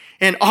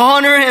and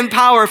honor and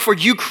power, for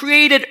you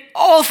created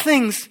all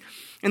things,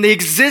 and they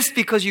exist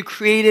because you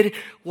created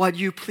what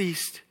you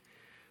pleased.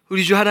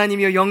 우리 주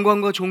하나님이여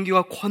영광과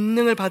존귀와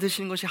권능을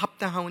받으시는 것이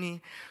합당하오니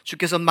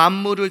주께서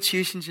만물을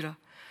지으신지라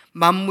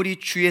만물이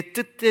주의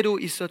뜻대로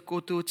있었고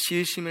또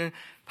지으심을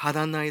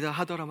받았나이다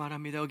하더라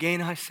말합니다.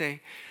 Again I say,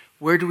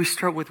 where do we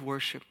start with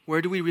worship?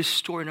 Where do we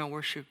restore in our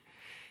worship?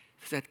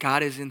 It's that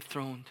God is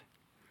enthroned.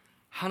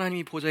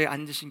 하나님이 보좌에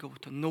앉으신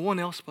것부터 No one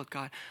else but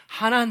God.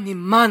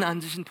 하나님만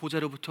앉으신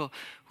보좌로부터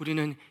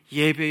우리는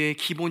예배의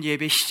기본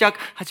예배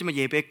시작하지만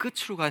예배의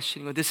끝으로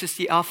가시는 것. This is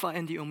the Alpha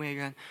and the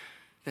Omega.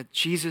 That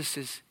Jesus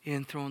is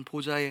enthroned.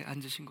 보좌에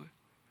앉으신 거예요.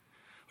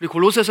 우리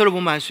골로새서를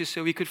보면 알 수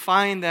있어요. We could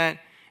find that,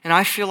 and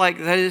I feel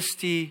like that is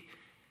the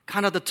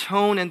kind of the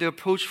tone and the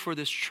approach for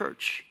this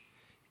church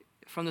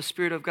from the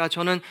Spirit of God.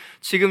 저는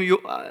지금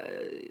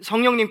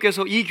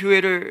성령님께서 이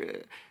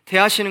교회를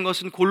대하시는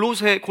것은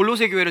골로새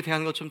교회를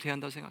대하는 것처럼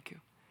대한다고 생각해요.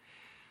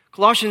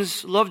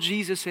 Colossians loved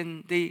Jesus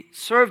and they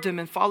served him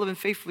and followed him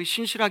faithfully.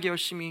 신실하게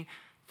열심히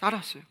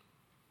따랐어요.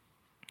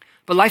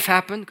 But life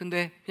happened.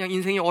 근데 그냥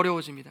인생이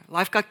어려워집니다.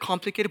 Life got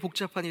complicated.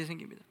 복잡한 일이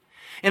생깁니다.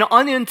 And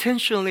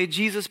unintentionally,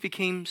 Jesus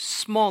became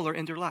smaller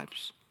in their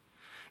lives.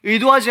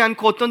 의도하지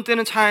않고 어떤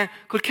때는 잘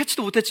그걸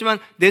캐치도 못했지만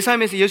내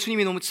삶에서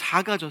예수님이 너무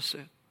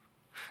작아졌어요.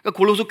 그러니까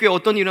골로새 교회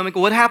어떤 일이 일어나면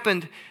what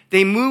happened?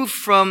 They moved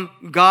from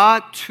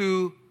God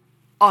to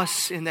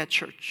us in that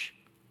church.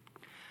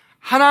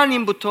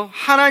 하나님부터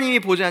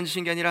하나님이 보좌에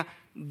앉으신 게 아니라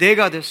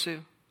내가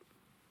됐어요.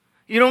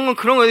 이런 건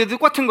그런 거예요.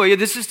 똑같은 거예요.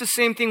 This is the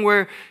same thing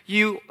where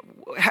you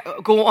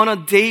go on a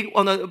date,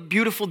 on a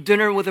beautiful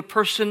dinner with a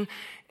person,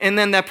 and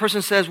then that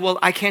person says, well,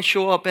 I can't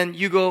show up, and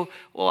you go,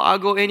 well, I'll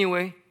go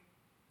anyway.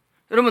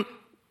 여러분,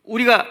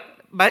 우리가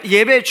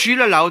예배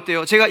주일날 나올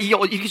때요. 제가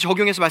이렇게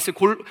적용해서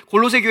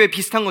골로새 교회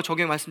비슷한 거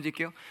적용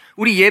말씀드릴게요.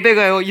 우리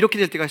예배가요, 이렇게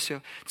될 때가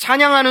있어요.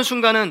 찬양하는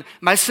순간은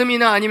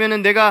말씀이나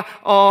아니면은 내가,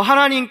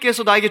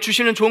 하나님께서 나에게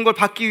주시는 좋은 걸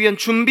받기 위한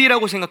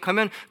준비라고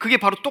생각하면 그게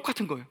바로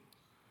똑같은 거예요.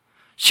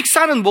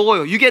 식사는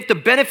먹어요. You get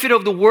the benefit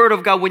of the word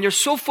of God. When you're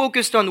so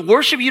focused on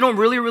worship, you don't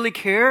really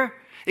care.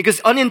 Because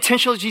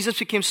unintentionally Jesus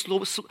became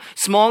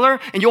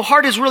smaller and your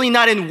heart is really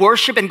not in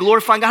worship and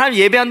glorifying God. 하나님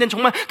예배하는 데는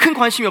정말 큰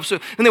관심이 없어요.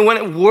 근데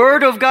when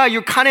word of God,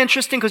 you're kind of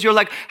interesting because you're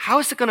like, how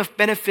is it going to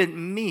benefit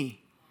me?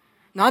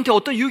 나한테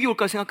어떤 유익이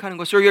올까 생각하는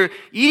거예요. So you're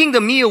eating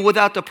the meal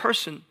without the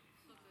person.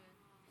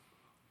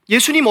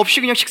 예수님 없이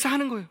그냥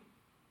식사하는 거예요.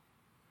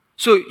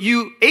 So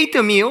you ate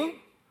the meal,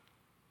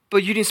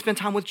 but you didn't spend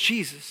time with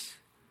Jesus.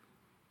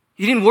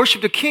 You didn't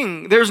worship the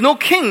king. There's no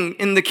king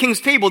in the king's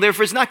table.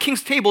 Therefore, it's not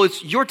king's table,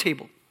 it's your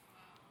table.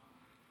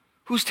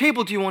 Whose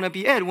table do you want to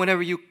be at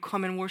whenever you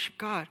come and worship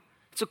God?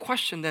 It's a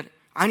question that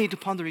I need to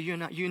ponder, you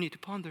need to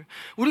ponder.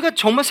 우리가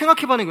정말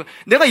생각해보는 거예요.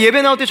 내가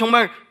예배 나올 때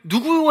정말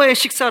누구와의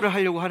식사를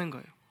하려고 하는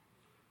거예요.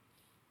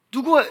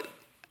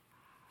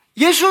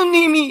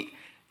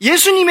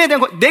 예수님에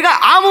대한 거,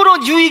 내가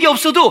아무런 유익이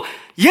없어도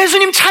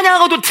예수님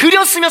찬양하고도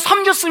드렸으면,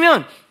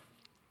 섬겼으면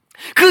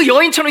그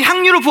여인처럼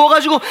향유를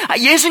부어가지고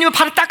예수님의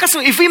발을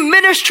닦았으면 if we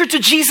minister to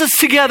Jesus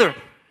together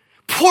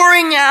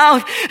pouring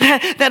out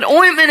that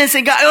ointment and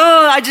say God,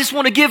 I just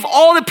want to give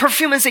all the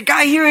perfume and say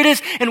God, here it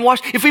is and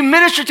wash. If we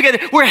minister together,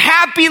 we're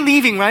happy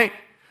leaving, right?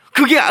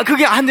 그게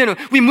안 되는.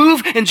 We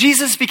move and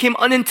Jesus became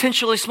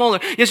unintentionally smaller.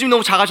 예수님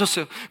너무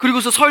작아졌어요.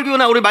 그리고서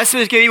설교나 우리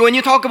말씀에 when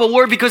you talk about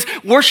word, because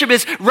worship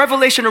is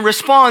revelation and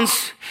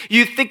response,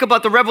 you think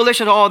about the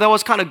revelation, oh, that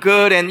was kind of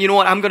good, and you know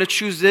what, I'm going to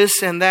choose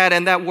this and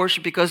that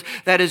worship because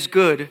that is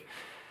good.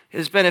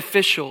 It's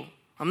beneficial.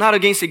 I'm not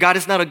against it. God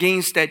is not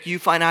against that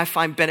I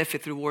find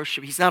benefit through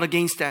worship. He's not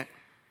against that.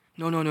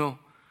 No.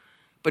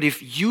 But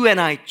if you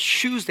and I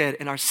choose that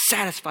and are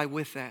satisfied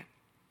with that,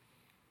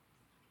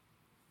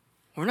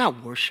 we're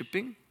not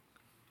worshiping.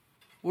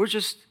 We're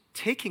just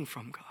taking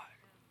from God.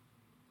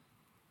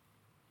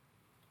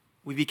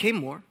 We became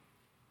more.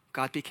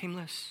 God became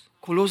less.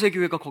 골로새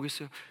교회가 거기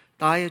있어요.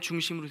 나의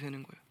중심으로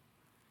되는 거예요.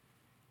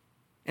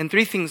 And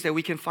three things that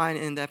we can find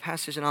in that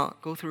passage, and I'll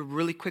go through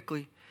really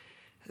quickly.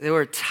 They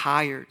were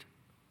tired.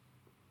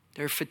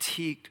 They're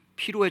fatigued.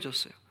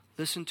 피로해졌어요.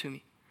 Listen to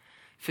me.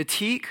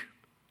 Fatigue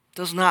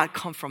does not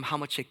come from how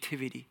much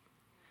activity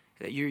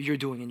that you're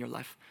doing in your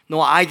life. No,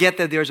 I get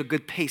that there's a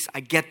good pace. I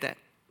get that.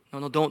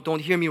 No,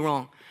 don't hear me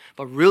wrong.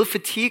 But real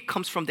fatigue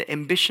comes from the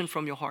ambition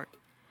from your heart.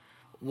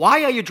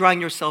 Why are you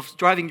driving yourself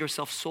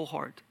so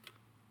hard?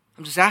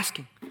 I'm just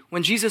asking.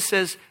 When Jesus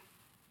says,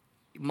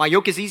 my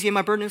yoke is easy and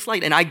my burden is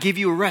light, and I give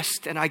you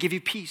rest and I give you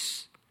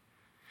peace.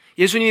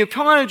 예수님이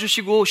평안을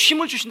주시고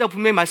쉼을 주신다고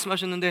분명히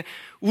말씀하셨는데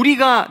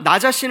우리가 나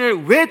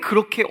자신을 왜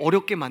그렇게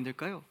어렵게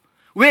만들까요?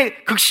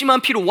 왜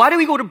극심한 피로? Why do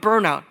we go to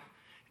burnout?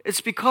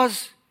 It's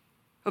because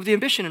of the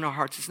ambition in our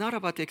hearts. It's not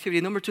about the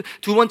activity. Number two,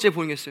 두 번째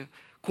보겠어요.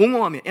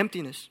 공허함이에요.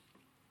 Emptiness.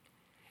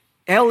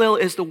 LL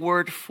is the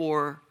word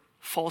for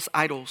false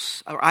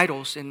idols, or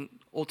idols in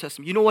Old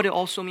Testament. You know what it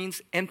also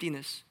means?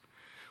 Emptiness.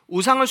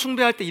 우상을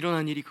숭배할 때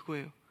일어나는 일이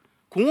그거예요.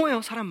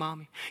 공허해요, 사람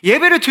마음이.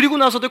 예배를 드리고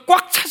나서도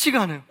꽉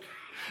차지가 않아요.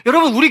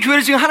 여러분, 우리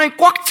교회를 지금 하나님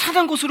꽉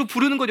차는 곳으로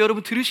부르는 것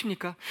여러분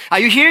들으십니까?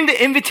 Are you hearing the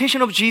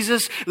invitation of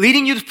Jesus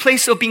leading you to the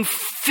place of being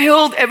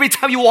filled every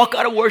time you walk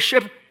out of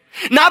worship?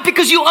 Not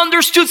because you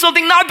understood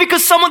something, not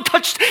because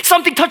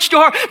something touched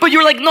your heart, but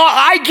you're like, no,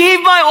 I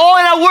gave my all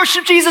and I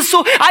worship Jesus,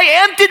 so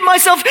I emptied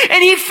myself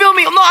and He filled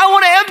me. No, I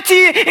want to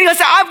empty. And God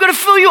said, I'm going to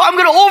fill you. I'm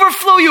going to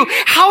overflow you.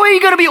 How are you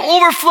going to be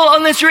overflow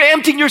unless you're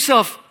emptying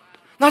yourself?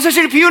 나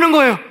자신을 비우는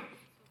거예요.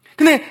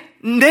 근데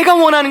내가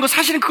원하는 거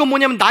사실은 그건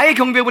뭐냐면 나의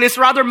경배, when it's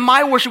rather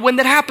my worship. When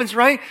that happens,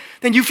 right?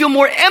 Then you feel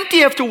more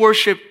empty after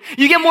worship.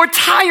 You get more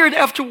tired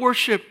after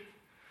worship.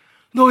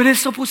 No, it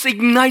is supposed to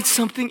ignite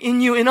something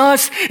in you, in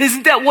us.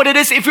 Isn't that what it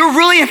is? If you're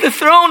really in the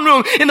throne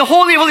room, in the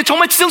Holy of Holies,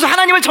 정말 지성소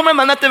하나님을 정말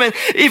만났다면,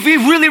 if we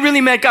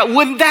really met God,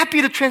 wouldn't that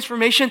be the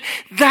transformation?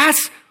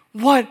 That's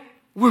what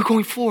we're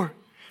going for.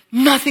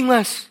 Nothing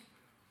less.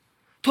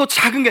 더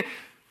작은 게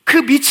그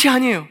밑이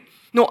아니에요.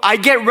 No, I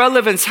get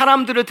relevant.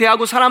 사람들을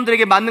대하고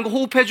사람들에게 맞는 거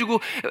호흡해주고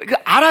그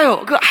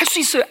알아요. 그 할 수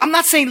있어요. I'm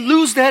not saying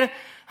lose that.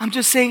 I'm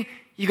just saying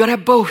you gotta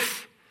have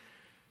both.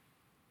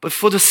 But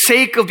for the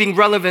sake of being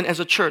relevant as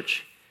a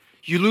church,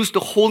 you lose the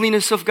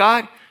holiness of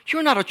God,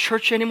 you're not a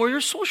church anymore, you're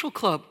a social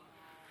club.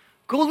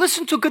 Go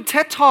listen to a good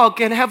TED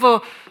Talk and have a,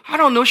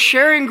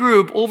 sharing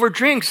group over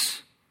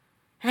drinks.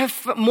 And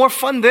have more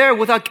fun there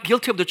without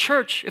guilty of the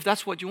church, if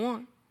that's what you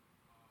want.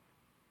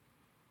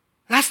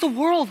 That's the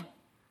world.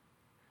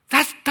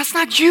 That's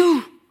not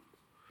you.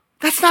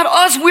 That's not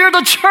us. We're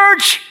the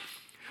church.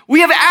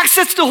 We have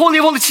access to the Holy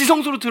of Holies.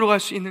 지성소로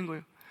들어갈 수 있는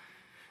거예요.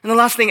 And the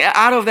last thing,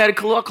 out of that,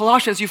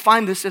 Colossians, you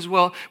find this as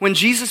well. When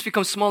Jesus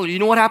becomes smaller, you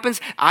know what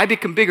happens? I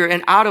become bigger.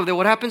 And out of that,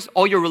 what happens?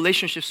 All your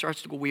relationships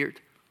starts to go weird.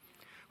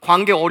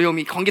 관계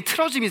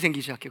틀어짐이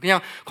생기기 시작해요.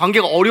 그냥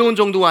관계가 어려운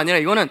정도가 아니라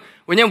이거는,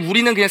 왜냐면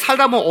우리는 그냥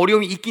살다 보면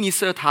어려움이 있긴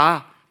있어요.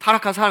 다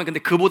타락한 사람은.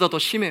 근데 그보다 더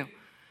심해요.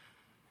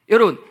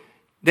 여러분,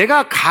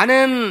 내가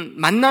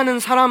만나는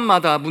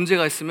사람마다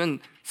문제가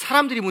있으면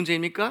사람들이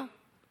문제입니까?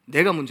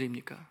 내가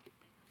문제입니까?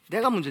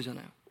 내가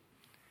문제잖아요.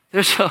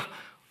 There's a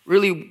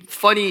really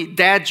funny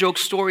dad joke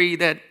story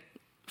that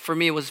for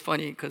me was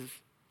funny because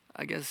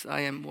I guess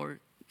I am more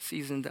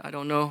seasoned, I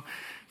don't know.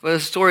 But a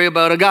story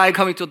about a guy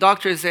coming to a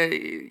doctor and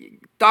say,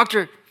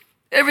 doctor,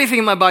 everything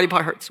in my body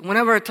part hurts.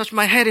 Whenever I touch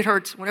my head, it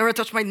hurts. Whenever I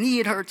touch my knee,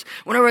 it hurts.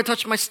 Whenever I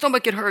touch my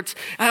stomach, it hurts.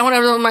 And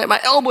whenever I touch my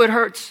elbow, it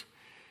hurts.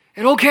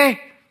 And okay,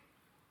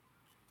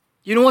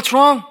 you know what's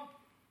wrong?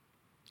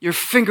 Your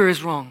finger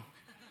is wrong.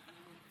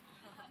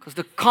 Because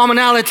the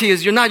commonality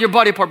is you're not your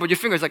body part, but your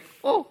finger is like,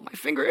 oh, my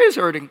finger is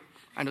hurting.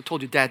 I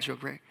told you dad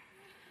joke, right?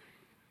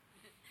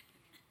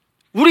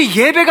 우리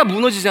예배가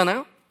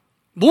무너지잖아요?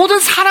 모든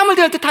사람을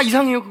대할 때 다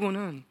이상해요,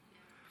 그거는.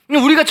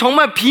 우리가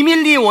정말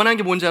비밀리에 원하는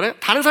게 뭔지 알아요?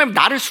 다른 사람이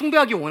나를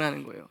숭배하기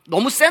원하는 거예요.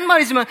 너무 센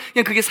말이지만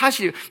그냥 그게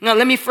사실이에요. Now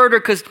let me further,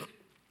 because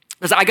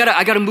I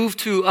gotta move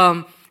to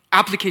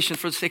application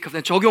for the sake of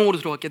that. 적용으로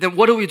들어갈게요. Then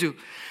what do?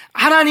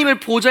 하나님을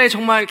보좌에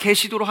정말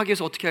계시도록 하기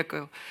위해서 어떻게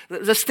할까요?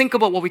 Let's think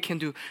about what we can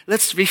do.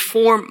 Let's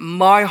reform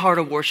my heart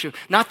of worship.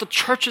 Not the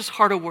church's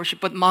heart of worship,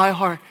 but my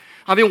heart.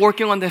 I've been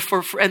working on that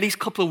for at least a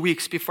couple of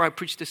weeks before I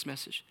preach this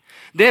message.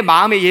 내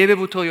마음의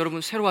예배부터 여러분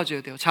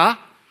새로워져야 돼요. 자,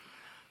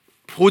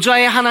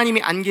 보좌에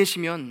하나님이 안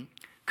계시면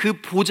그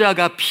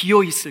보좌가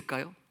비어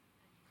있을까요?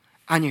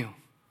 아니요.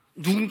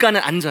 누군가는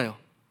앉아요.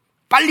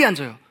 빨리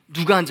앉아요.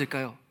 누가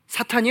앉을까요?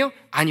 사탄이요?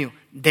 아니요.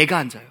 내가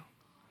앉아요.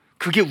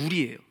 그게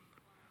우리예요.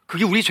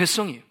 그게 우리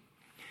죄성이에요.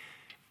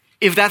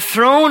 If that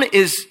throne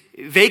is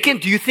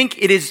vacant, do you think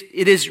it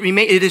is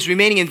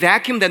remaining in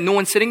vacuum that no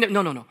one's sitting there?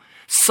 No.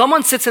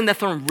 Someone sits in that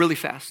throne really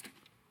fast.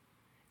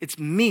 It's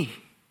me.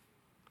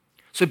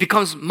 So it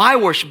becomes my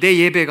worship, 내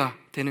예배가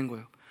되는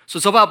거예요. So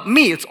it's about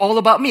me. It's all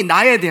about me.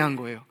 나에 대한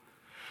거예요.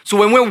 So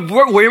when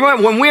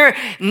we're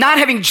not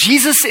having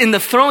Jesus in the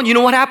throne, you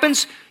know what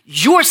happens?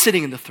 You're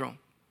sitting in the throne.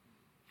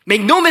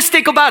 Make no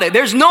mistake about it.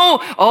 There's no,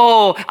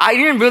 I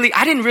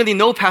didn't really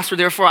know, Pastor,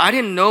 therefore I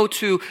didn't know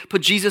to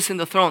put Jesus in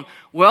the throne.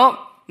 Well,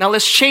 now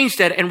let's change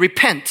that and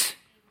repent.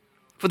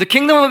 For the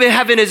kingdom of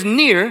heaven is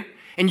near,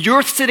 and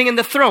you're sitting in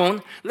the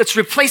throne. Let's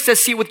replace that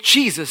seat with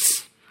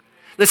Jesus.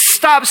 Let's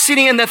stop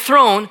sitting in that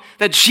throne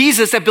that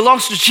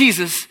belongs to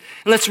Jesus,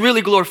 and let's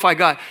really glorify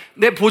God.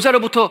 내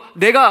보좌로부터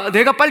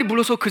내가 빨리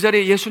물러서 그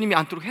자리에 예수님이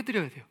앉도록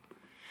해드려야 돼요.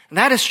 And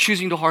that is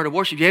choosing the heart of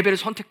worship. 예배를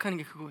선택하는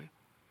게 그거예요.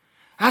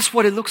 That's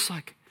what it looks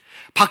like.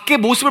 밖의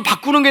모습을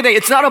바꾸는 게 아니라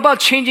It's not about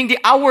changing the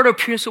outward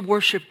appearance of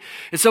worship.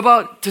 It's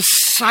about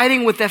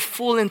deciding with that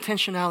full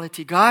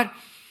intentionality. God,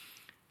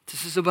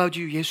 this is about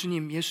you.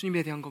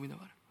 예수님에 대한 겁니다.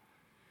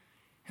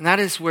 And that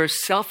is where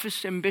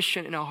selfish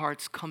ambition in our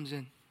hearts comes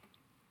in.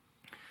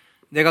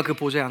 내가 그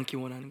보좌에 앉기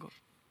원하는 것.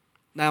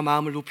 나의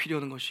마음을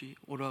높이려는 것이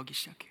올라오기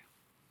시작해요.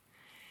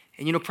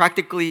 And you know,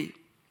 practically,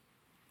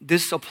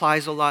 this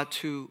applies a lot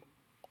to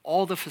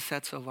all the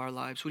facets of our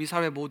lives. 우리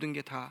삶의 모든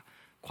게 다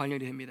관련이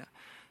됩니다.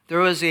 There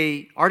was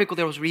an article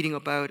that I was reading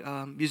about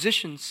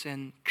musicians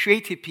and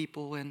creative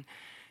people and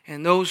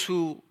those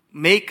who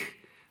make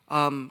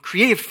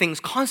creative things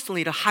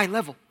constantly at a high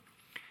level.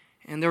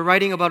 And they're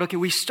writing about, okay,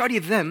 we study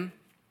them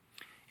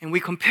and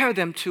we compare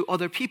them to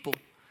other people.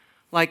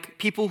 Like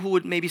people who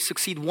would maybe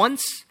succeed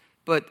once,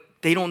 but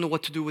they don't know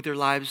what to do with their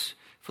lives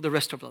for the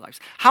rest of their lives.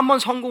 한 번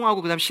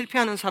성공하고 그다음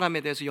실패하는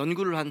사람에 대해서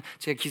연구를 한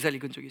제가 기사를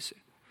읽은 적이 있어요.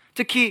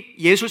 특히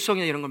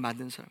예술성이나 이런 걸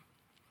만든 사람.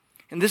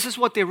 And this is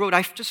what they wrote.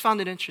 I just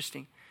found it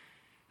interesting.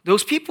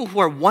 Those people who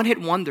are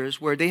one-hit wonders,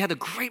 where they had a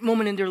great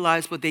moment in their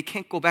lives, but they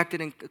can't go back to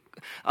it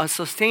and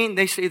sustain,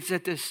 they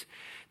said this.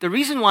 The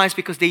reason why is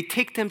because they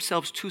take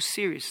themselves too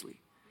seriously.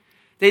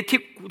 They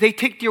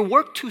take their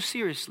work too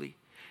seriously.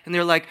 And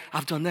they're like,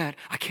 I've done that.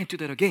 I can't do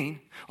that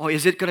again.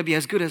 Is it going to be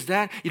as good as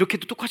that?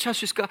 이렇게도 똑같이 할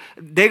수 있을까?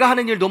 내가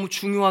하는 일 너무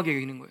중요하게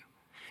여기는 거예요.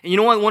 And you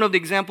know what one of the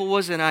example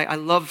was? And I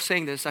love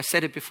saying this. I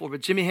said it before,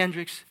 but Jimi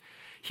Hendrix,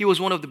 he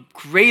was one of the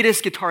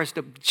greatest guitarists,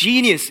 the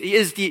genius. He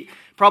is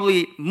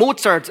probably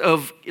Mozart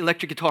of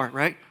electric guitar,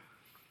 right?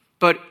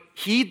 But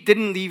he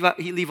didn't leave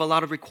a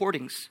lot of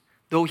recordings,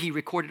 though he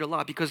recorded a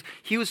lot, because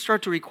he would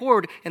start to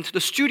record, and to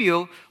the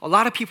studio, a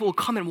lot of people would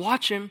come and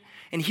watch him,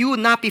 and he would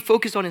not be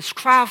focused on his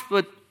craft,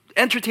 but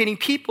entertaining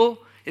people.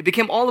 It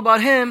became all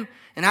about him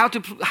and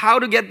how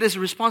to get this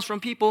response from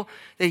people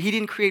that he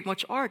didn't create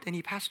much art, and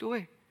he passed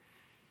away.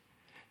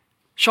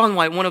 Shaun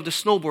White, one of the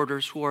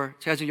snowboarders who are,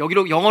 제가 지금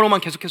여기로 영어로만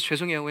계속해서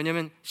죄송해요.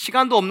 왜냐면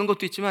시간도 없는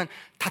것도 있지만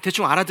다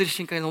대충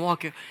알아들으시니까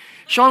넘어갈게요.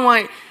 Shaun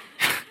White,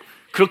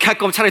 그렇게 할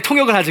거면 차라리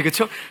통역을 하지,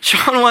 그렇죠?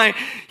 Shaun White,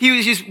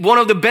 he's one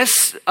of the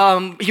best.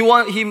 He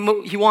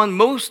won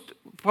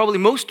probably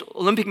most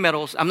Olympic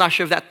medals. I'm not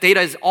sure if that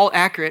data is all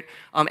accurate.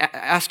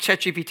 Ask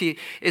ChatGPT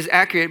is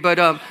accurate, but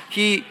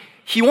he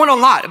won a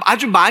lot.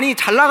 아주 많이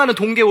잘 나가는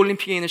동계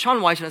올림픽에 있는 Shaun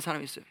White이라는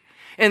사람이 있어요.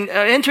 And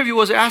an interview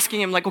was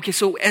asking him like, okay,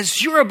 so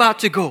as you're about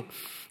to go,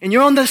 and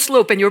you're on the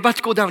slope, and you're about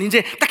to go down,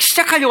 이제 딱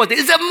시작하려고 할 때,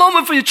 it's a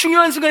moment for you,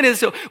 중요한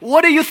순간이었어요.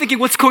 What are you thinking?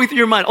 What's going through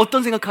your mind?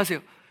 어떤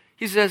생각하세요?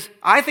 He says,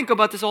 I think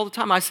about this all the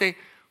time. I say,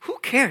 who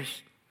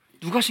cares?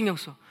 누가 신경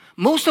써?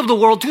 Most of the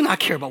world do not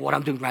care about what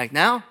I'm doing right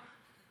now.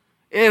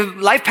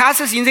 If life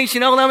passes, 인생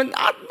지나고 나면,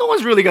 no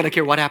one's really going to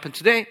care what happened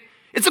today.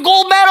 It's a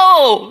gold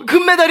medal!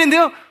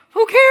 금메달인데요.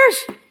 Who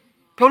cares?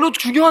 별로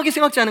중요하게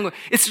생각지 않은 거예요.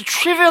 It's a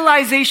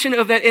trivialization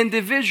of that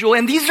individual.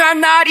 And these are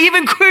not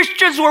even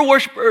Christians who are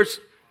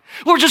worshipers.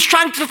 Who are just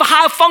trying to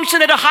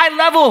function at a high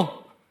level.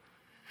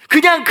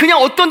 그냥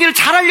어떤 일을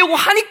잘하려고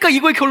하니까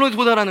이거의 결론에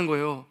도달하는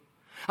거예요.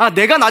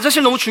 내가 나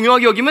자신을 너무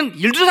중요하게 여기면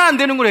일도 잘 안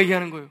되는 걸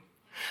얘기하는 거예요.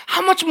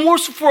 How much more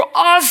for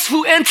us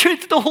who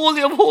entered the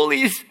Holy of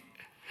Holies.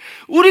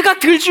 우리가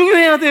덜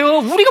중요해야 돼요.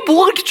 우리가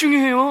뭐가 그렇게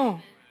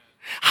중요해요?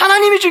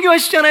 하나님이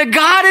중요하시잖아요.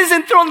 God is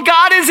enthroned.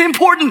 God is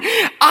important.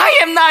 I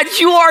am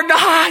not. You are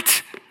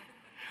not.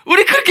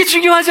 우리 그렇게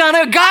중요하지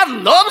않아요.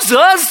 God loves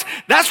us.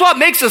 That's what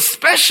makes us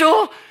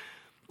special.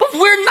 But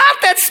we're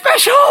not that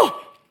special.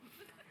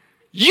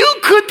 You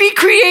could be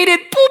created.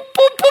 Boop,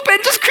 boop, boop,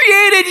 and just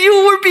created.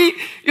 You will be.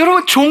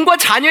 여러분, 종과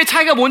자녀의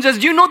차이가 뭔지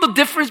아세요? Do you know the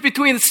difference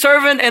between a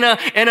servant and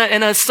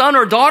a son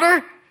or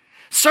daughter?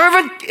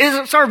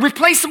 Servants are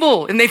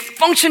replaceable, and they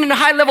function in a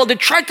high level. They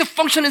try to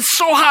function in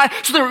so high,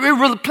 so they're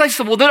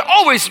irreplaceable. They're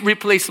always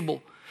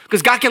replaceable.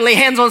 Because God can lay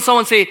hands on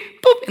someone and say,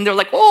 boop, and they're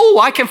like,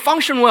 oh, I can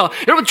function well.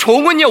 여러분,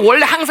 종은요,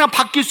 원래 항상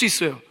바뀔 수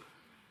있어요.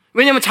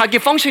 왜냐면 자기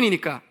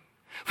펑션이니까.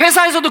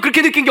 회사에서도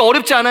그렇게 느낀 게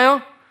어렵지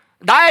않아요?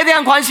 나에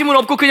대한 관심은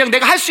없고 그냥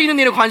내가 할 수 있는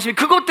일에 관심이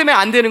그것 때문에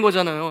안 되는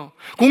거잖아요.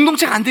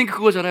 공동체가 안 되는 게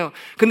그거잖아요.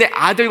 근데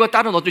아들과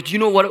딸은 어때? Do you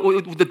know what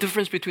the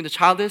difference between the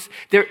child is?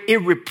 They're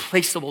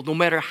irreplaceable no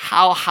matter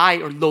how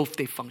high or low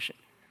they function.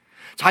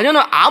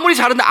 자녀는 아무리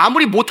잘하든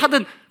아무리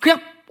못하든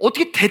그냥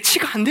어떻게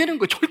대치가 안 되는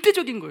거예요.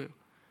 절대적인 거예요.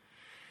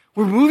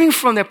 We're moving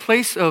from that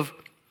place of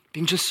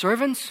being just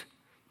servants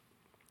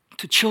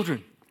to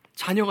children.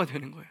 자녀가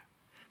되는 거예요.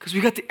 Because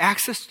we got the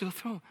access to the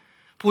throne.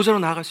 보좌로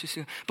나아갈 수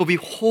있어요. But we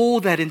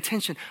hold that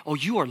intention. Oh,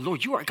 you are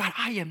Lord. You are God.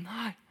 I am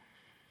not.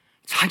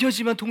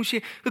 자녀지만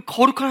동시에 그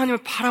거룩한 하나님을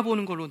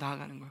바라보는 걸로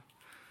나아가는 거예요.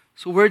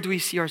 So where do we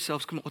see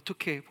ourselves? 그럼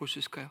어떻게 볼 수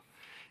있을까요?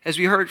 As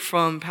we heard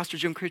from Pastor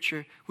Jim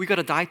Critcher, we got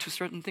to die to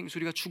certain things.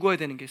 우리가 죽어야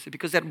되는 게 있어요.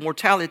 Because that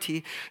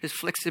mortality is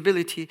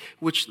flexibility,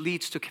 which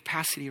leads to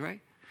capacity,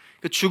 right?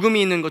 그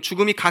죽음이 있는 것,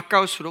 죽음이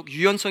가까울수록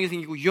유연성이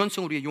생기고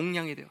유연성은 우리의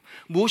용량이 돼요.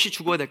 무엇이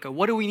죽어야 될까요?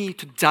 What do we need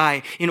to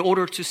die in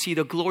order to see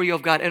the glory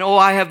of God? And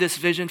I have this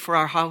vision for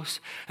our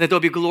house, that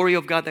there'll be glory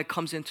of God that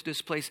comes into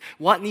this place.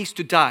 What needs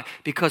to die?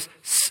 Because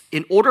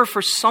in order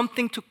for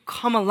something to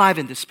come alive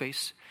in this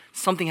space,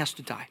 something has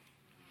to die.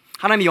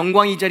 하나님의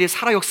영광이 이 자리에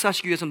살아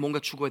역사하시기 위해서는 뭔가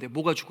죽어야 돼요.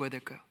 뭐가 죽어야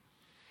될까요?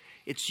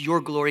 It's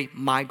your glory,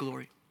 my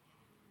glory.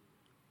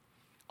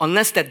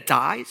 Unless that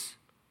dies,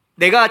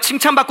 내가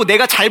칭찬받고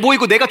내가 잘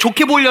보이고 내가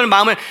좋게 보이려는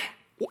마음을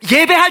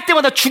예배할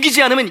때마다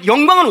죽이지 않으면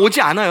영광은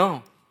오지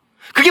않아요.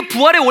 그게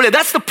부활의 원래.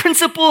 That's the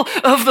principle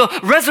of the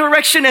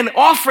resurrection and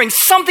offering.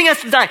 Something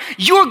has to die.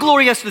 Your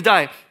glory has to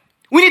die.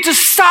 We need to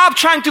stop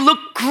trying to look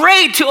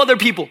great to other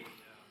people.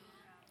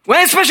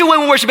 Especially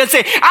when we worship and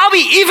say, I'll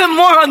be even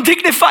more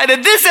undignified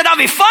than this and I'll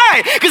be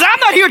fine. Because I'm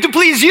not here to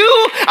please you.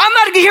 I'm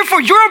not here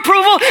for your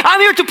approval. I'm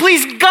here to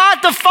please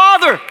God the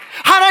Father.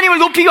 하나님을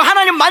높이고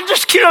하나님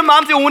만족시키려는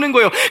마음에 오는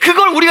거예요.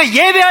 그걸 우리가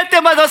예배할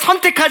때마다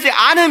선택하지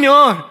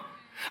않으면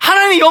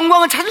하나님의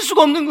영광을 찾을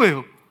수가 없는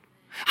거예요.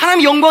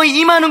 하나님의 영광이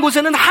임하는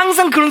곳에는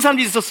항상 그런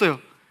사람들이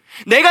있었어요.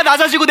 내가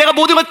낮아지고 내가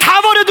모든 걸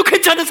다 버려도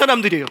괜찮은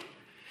사람들이에요.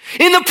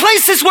 In the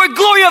places where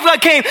glory of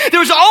God came, there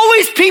was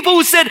always people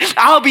who said,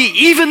 I'll be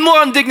even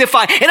more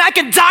undignified and I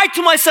can die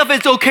to myself,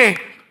 it's okay.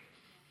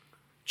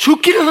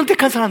 죽기를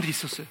선택한 사람들이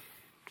있었어요.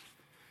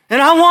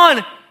 And I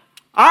want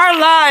our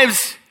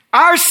lives,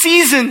 our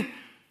season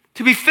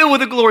to be filled with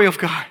the glory of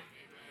God.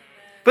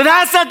 But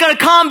that's not going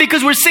to come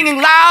because we're singing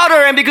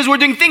louder and because we're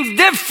doing things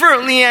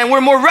differently and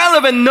we're more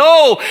relevant.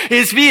 No,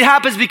 it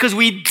happens because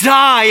we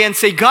die and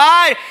say,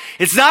 God,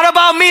 it's not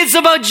about me, it's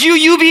about you.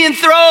 You be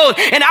enthroned.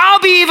 And I'll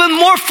be even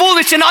more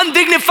foolish and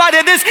undignified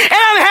than this. And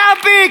I'm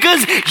happy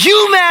because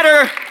you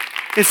matter.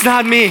 It's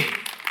not me.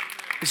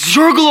 It's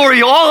your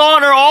glory, all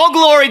honor, all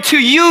glory to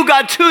you,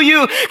 God, to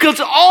you. Because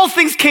all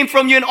things came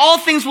from you and all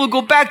things will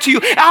go back to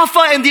you. Alpha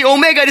and the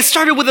Omega. It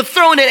started with the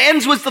throne. It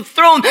ends with the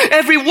throne.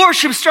 Every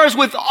worship starts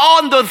with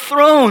on the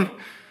throne.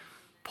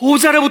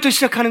 보좌로부터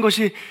시작하는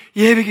것이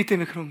예배이기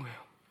때문에 그런 거예요.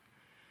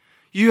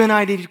 You and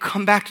I need to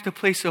come back to the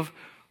place of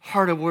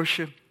heart of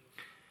worship.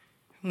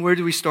 Where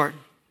do we start?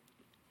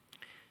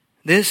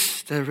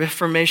 The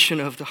reformation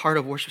of the heart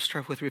of worship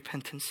starts with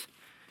repentance.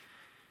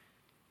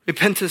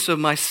 Repentance of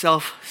my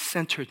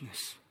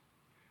self-centeredness.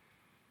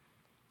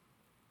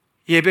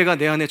 예배가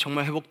내 안에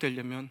정말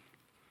회복되려면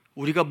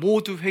우리가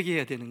모두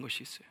회개해야 되는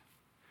것이 있어요.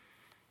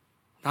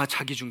 나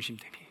자기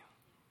중심됨이에요.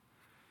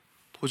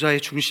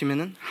 보좌의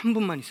중심에는 한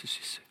분만 있을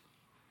수 있어요.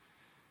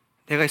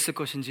 내가 있을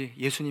것인지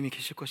예수님이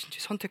계실 것인지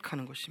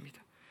선택하는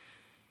것입니다.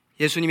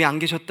 예수님이 안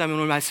계셨다면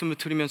오늘 말씀을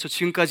들으면서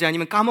지금까지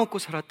아니면 까먹고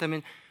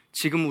살았다면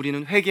지금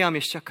우리는 회개하며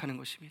시작하는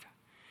것입니다.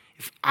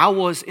 If I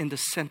was in the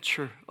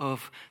center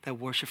of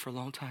that worship for a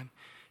long time,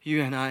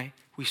 you and I,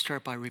 we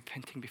start by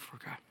repenting before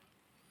God.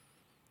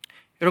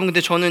 여러분,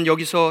 근데 저는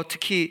여기서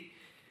특히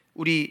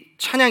우리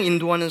찬양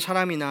인도하는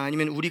사람이나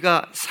아니면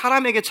우리가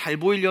사람에게 잘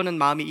보이려는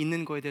마음이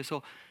있는 거에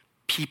대해서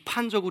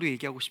비판적으로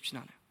얘기하고 싶진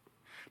않아요.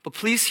 But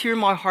please hear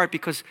my heart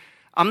because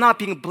I'm not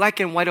being black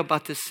and white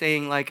about this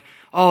saying like,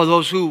 oh,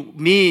 those who,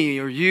 me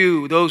or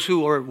you, those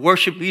who are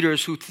worship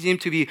leaders who seem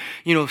to be,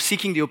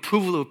 seeking the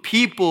approval of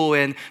people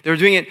and they're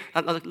doing it.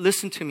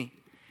 Listen to me.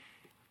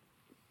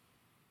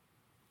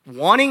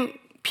 Wanting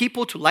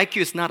people to like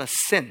you is not a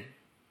sin.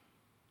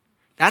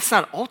 That's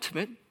not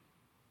ultimate.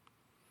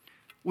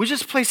 We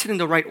just place it in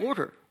the right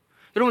order.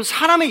 여러분,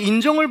 사람의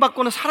인정을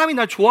받거나 사람이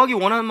날 좋아하기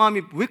원하는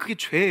마음이 왜 그게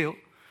죄예요?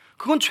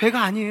 그건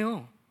죄가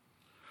아니에요.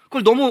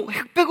 그걸 너무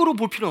흑백으로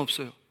볼 필요는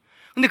없어요.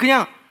 근데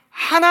그냥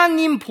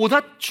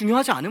하나님보다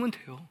중요하지 않으면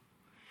돼요.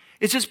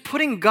 It's just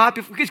putting God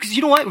before. Because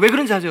you know why? 왜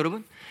그런지 아세요,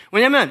 여러분?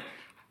 왜냐면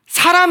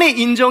사람의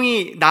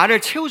인정이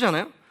나를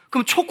채우잖아요.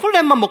 그럼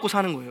초콜릿만 먹고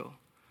사는 거예요.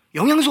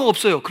 영양소가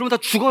없어요. 그러면 다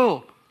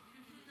죽어요.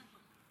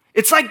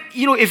 It's like,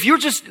 if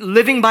you're just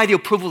living by the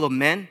approval of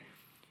men,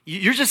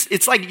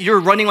 it's like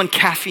you're running on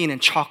caffeine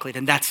and chocolate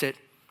and that's it.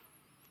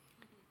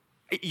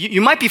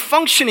 You might be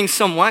functioning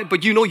somewhat,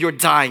 but you're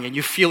dying and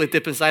you feel it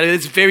deep inside.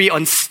 It's very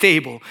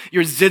unstable.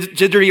 You're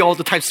jittery all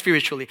the time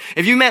spiritually.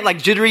 If you met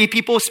like jittery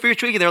people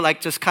spiritually, they're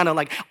like just kind of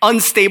like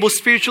unstable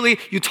spiritually.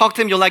 You talk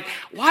to them, you're like,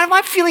 why am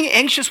I feeling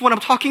anxious when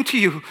I'm talking to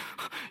you?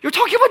 You're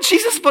talking about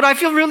Jesus, but I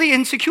feel really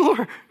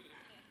insecure.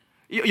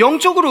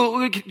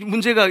 영적으로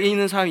문제가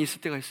있는 사람이 있을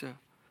때가 있어요.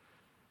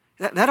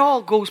 That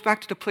all goes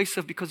back to the place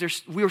of because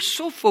we are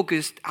so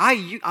focused.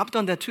 I've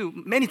done that too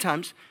many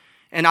times.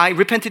 And I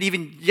repented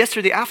even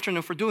yesterday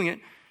afternoon for doing it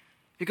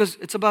because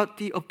it's about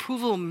the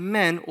approval of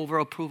men over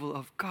approval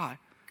of God.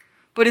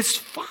 But it's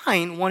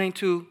fine wanting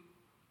to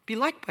be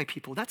liked by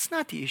people. That's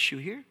not the issue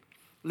here.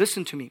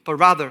 Listen to me. But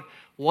rather,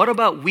 what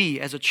about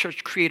we as a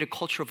church create a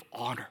culture of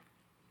honor?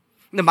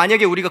 근데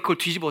만약에 우리가 그걸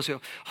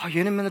뒤집어서요.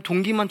 얘는 맨날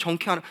동기만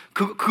정케하는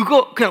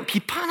그거 그냥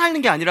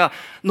비판하는 게 아니라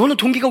너는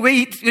동기가 왜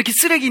이렇게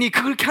쓰레기니?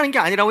 그렇게 하는 게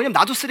아니라 왜냐면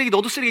나도 쓰레기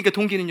너도 쓰레기니까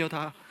동기는요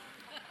다.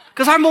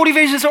 Because our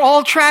motivations are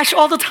all trash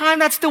all the time.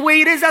 That's the way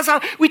it is. That's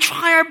how we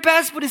try our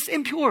best, but it's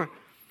impure.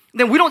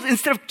 Then we don't,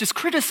 instead of just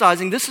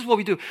criticizing, this is what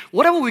we do.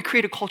 What about we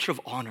create a culture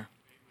of honor?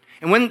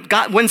 And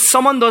when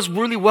someone does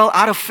really well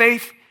out of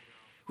faith,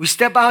 we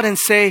step out and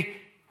say,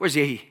 where's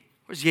Yehi?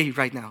 Where's Yehi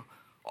right now?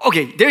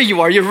 Okay, there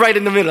you are. You're right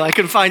in the middle. I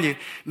can find you.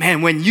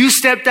 Man, when you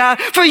stepped out,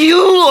 for you,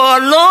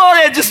 Lord,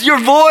 and just your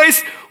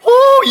voice,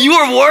 you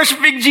are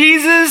worshiping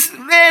Jesus.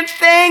 Man,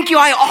 thank you.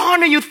 I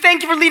honor you.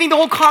 Thank you for leading the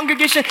whole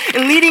congregation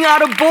and leading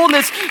out of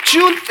boldness.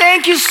 June,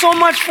 thank you so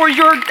much for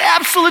your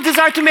absolute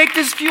desire to make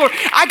this pure.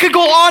 I could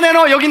go on and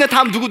on. 여기는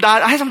다음 누구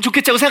나 했으면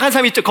좋겠지 하고 생각하는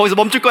사람이 있죠. 거기서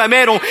멈출 거야,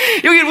 메롱.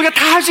 여기 우리가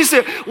다 할 수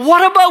있어요.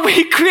 What about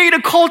we create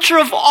a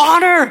culture of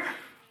honor?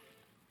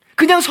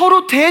 그냥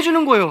서로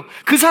대해주는 거예요.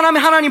 그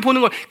사람의 하나님 보는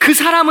거예요. 그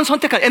사람은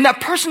선택한. And that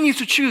person needs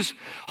to choose.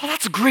 Oh,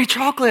 that's a great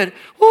chocolate.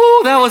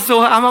 Oh, that was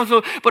so,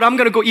 but I'm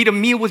going to go eat a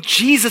meal with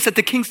Jesus at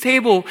the king's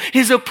table.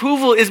 His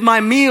approval is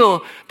my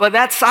meal. But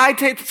that side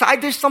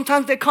dish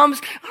sometimes that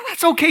comes,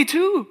 that's okay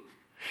too.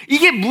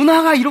 이게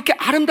문화가 이렇게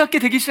아름답게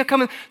되기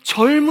시작하면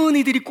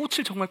젊은이들이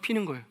꽃을 정말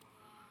피는 거예요.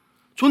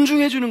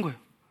 존중해 주는 거예요.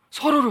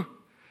 서로를.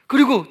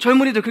 그리고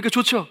젊은이들 그러니까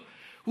좋죠.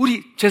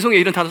 우리 죄송해요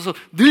이런 단어 써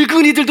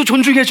늙은이들도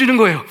존중해 주는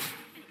거예요.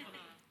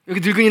 여기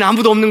늙은이는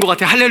아무도 없는 것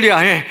같아요.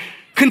 할렐루야. 예.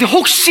 근데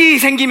혹시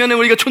생기면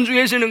우리가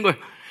존중해 주는 거예요.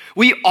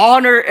 We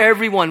honor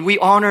everyone. We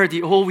honor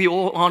the old. We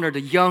all honor the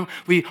young.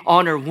 We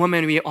honor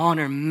women. We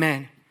honor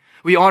men.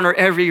 We honor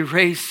every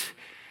race.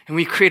 And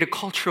we create a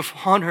culture of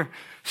honor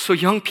so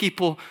young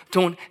people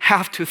don't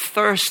have to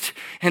thirst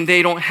and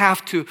they don't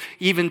have to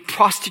even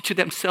prostitute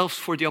themselves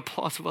for the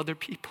applause of other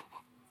people.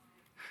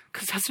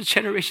 Because that's the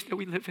generation that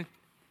we live in.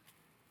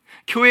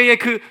 교회에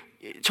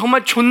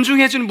정말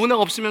존중해주는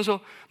문화가 없으면서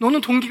너는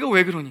동기가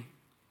왜 그러니?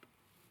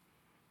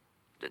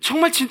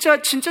 정말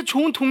진짜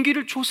좋은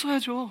동기를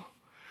줬어야죠.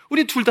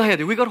 우리 둘 다 해야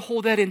돼. We got to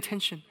hold that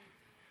intention.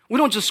 We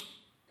don't just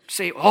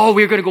say, oh,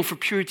 we're going to go for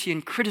purity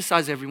and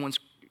criticize everyone's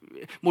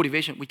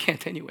motivation. We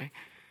can't anyway.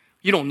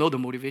 You don't know the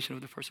motivation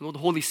of the person. Well, the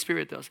Holy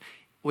Spirit does.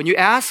 When you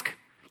ask,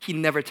 He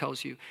never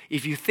tells you.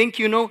 If you think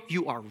you know,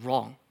 you are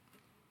wrong.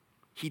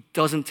 He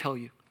doesn't tell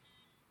you.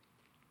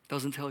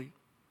 Doesn't tell you.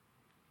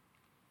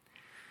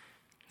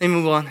 Let me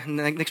move on.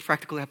 Next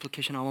practical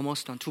application. I'm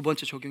almost done. 두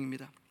번째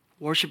적용입니다.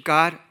 Worship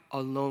God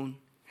alone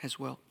as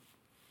well.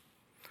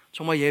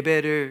 정말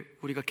예배를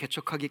우리가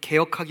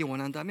개혁하기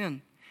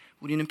원한다면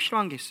우리는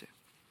필요한 게 있어요.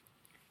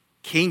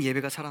 개인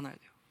예배가 살아나야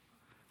돼요.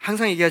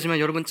 항상 얘기하지만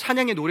여러분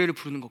찬양의 노래를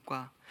부르는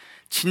것과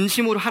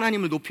진심으로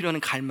하나님을 높이려는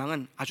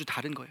갈망은 아주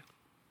다른 거예요.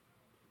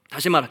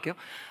 다시 말할게요.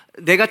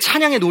 내가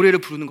찬양의 노래를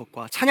부르는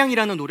것과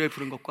찬양이라는 노래를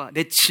부르는 것과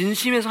내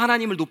진심에서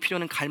하나님을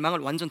높이려는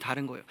갈망은 완전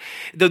다른 거예요.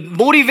 The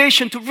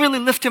motivation to really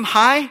lift Him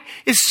high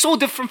is so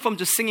different from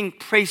just singing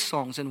praise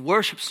songs and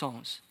worship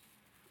songs.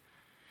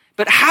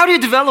 But how do you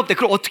develop that?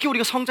 그걸 어떻게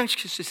우리가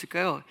성장시킬 수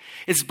있을까요?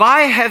 It's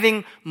by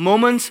having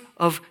moments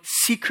of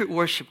secret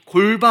worship.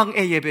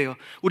 골방의 예배요.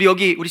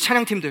 우리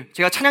찬양팀들,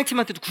 제가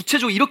찬양팀한테도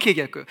구체적으로 이렇게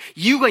얘기할 거예요.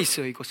 이유가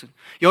있어요, 이것은.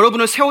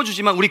 여러분을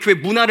세워주지만 우리 교회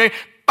문화를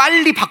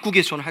빨리 바꾸기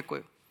위해서 저는 할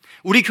거예요.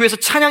 우리 교회에서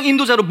찬양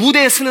인도자로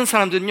무대에 서는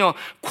사람들은요,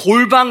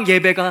 골방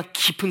예배가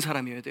깊은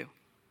사람이어야 돼요.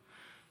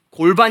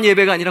 골반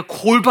예배가 아니라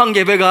골방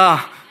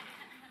예배가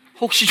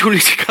혹시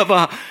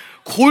졸리실까봐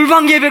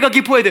골방 예배가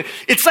깊어야 돼요.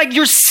 It's like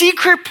your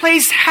secret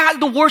place has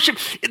the worship.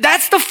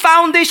 That's the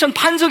foundation.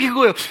 반석이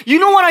그거예요. You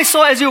know what I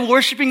saw as you were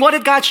worshiping? What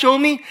did God show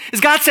me? Is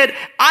God said,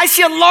 I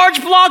see a large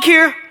block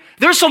here.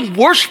 There's some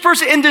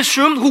worshipers in this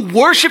room who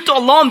worshiped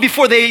alone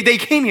before they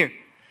came here.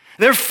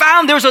 There's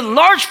a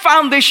large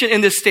foundation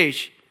in this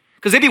stage.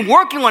 Because they've been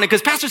working on it.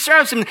 Because Pastor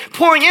Sarah's been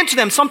pouring into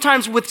them.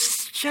 Sometimes with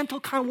gentle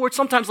kind of words.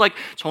 Sometimes like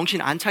정신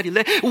안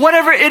차릴래?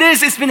 Whatever it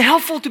is, it's been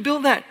helpful to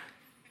build that.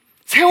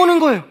 세우는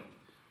거예요.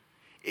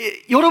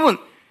 여러분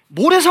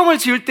모래성을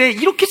지을 때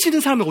이렇게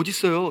짓는 사람이 어디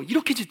있어요?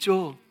 이렇게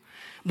짓죠.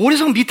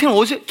 모래성 밑에는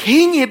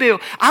개인 예배예요.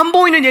 안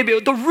보이는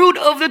예배예요. The root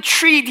of the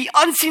tree, the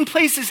unseen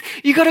places.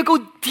 You gotta go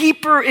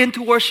deeper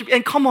into worship.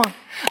 And come on,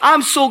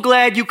 I'm so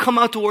glad you come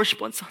out to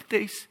worship on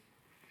Sundays.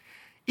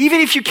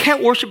 Even if you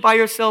can't worship by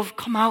yourself,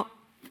 come out.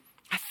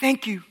 I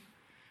thank you.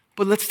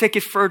 But let's take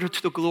it further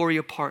to the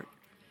glory part.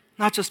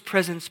 Not just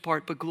presence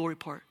part, but glory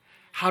part.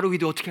 How do we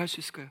do? 어떻게 할 수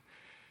있을까요?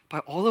 By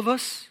all of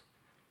us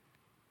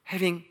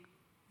having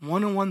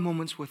one-on-one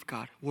moments with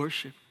God,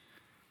 worship.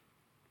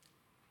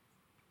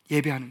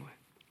 예배하는 거예요.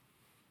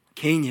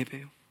 개인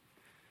예배요.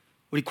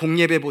 우리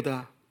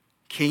공예배보다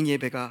개인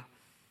예배가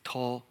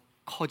더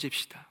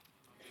커집시다.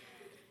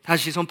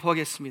 다시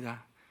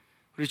선포하겠습니다.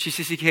 우리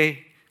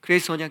GCCK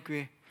그레이스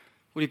언약교회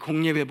우리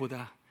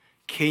공예배보다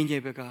개인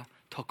예배가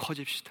더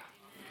커집시다.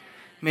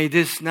 May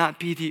this not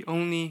be the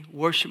only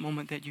worship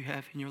moment that you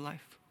have in your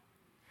life.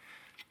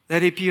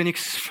 Let it be an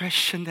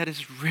expression that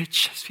is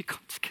rich as we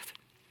come together.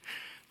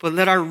 But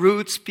let our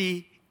roots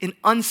be in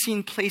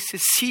unseen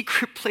places,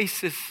 secret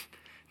places.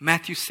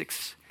 Matthew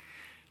 6.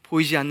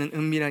 보이지 않는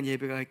은밀한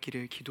예배가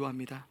있기를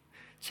기도합니다.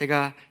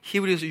 제가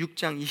히브리서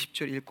 6장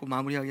 20절 읽고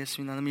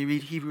마무리하겠습니다. Let me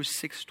read Hebrews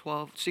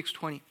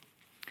 6:20.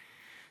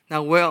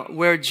 Now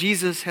where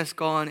Jesus has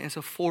gone as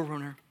a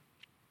forerunner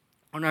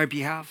on our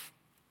behalf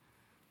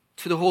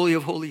to the Holy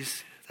of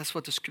Holies, that's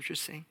what the scripture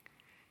is saying,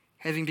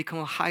 having become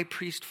a high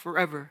priest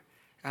forever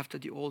after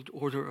the old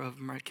order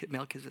of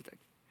Melchizedek.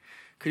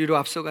 그리로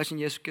앞서가신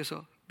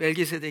예수께서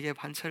멜기세덱의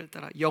반차를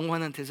따라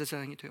영원한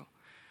대제사장이 되어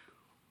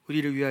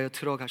우리를 위하여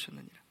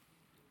들어가셨느니라.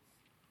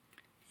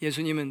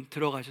 예수님은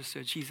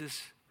들어가셨어요.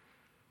 Jesus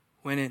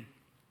went in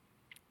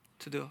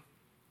to the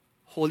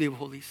Holy of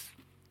Holies.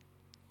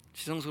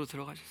 지성소로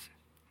들어가셨어요.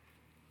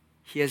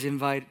 He has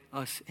invited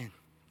us in.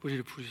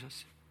 우리를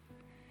부르셨어요.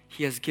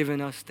 He has given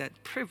us that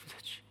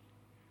privilege.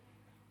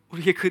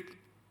 우리에게 그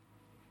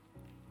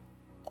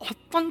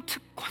어떤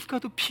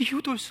특권과도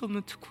비교도 할 수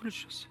없는 특권을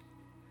주셨어요.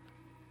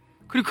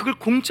 그리고 그걸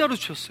공짜로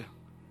주셨어요.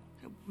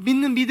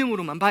 믿는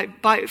믿음으로만,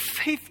 by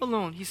faith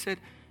alone, He said,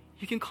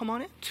 you can come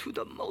on into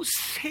the most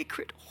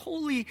sacred,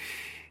 holy,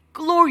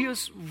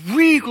 glorious,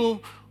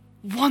 regal,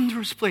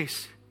 wondrous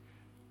place,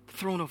 the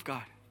throne of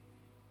God.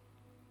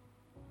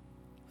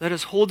 Let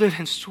us hold it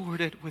and steward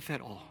it with it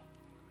all.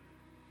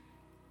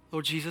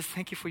 Lord Jesus,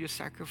 thank you for your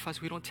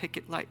sacrifice. We don't take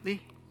it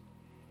lightly.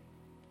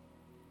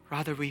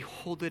 Rather, we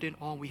hold it in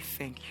all. We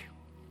thank you.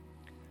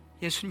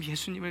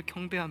 예수님을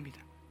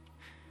경배합니다.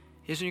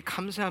 예수님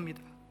감사합니다.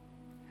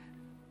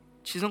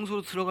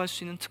 지성소로 들어갈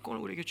수 있는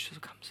특권을 우리에게 주셔서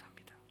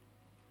감사합니다.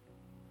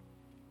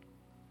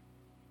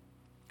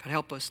 God,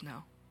 help us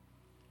now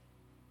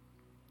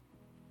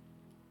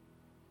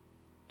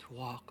to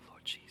walk,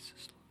 Lord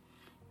Jesus,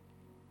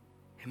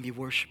 and be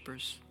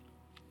worshipers.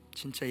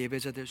 진짜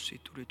예배자 될 수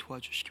있도록 우리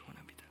도와주시기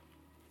원합니다.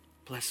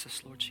 Bless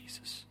us, Lord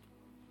Jesus.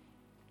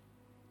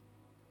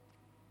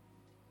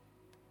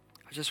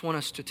 I just want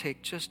us to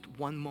take just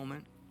one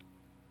moment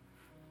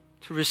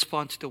to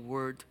respond to the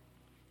word.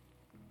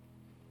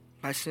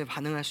 말씀에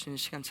반응할 수 있는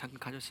시간 잠깐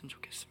가졌으면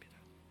좋겠습니다.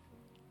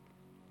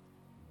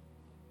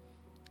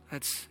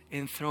 Let's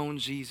enthrone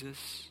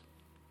Jesus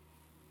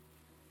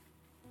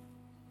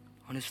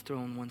on His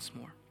throne once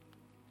more.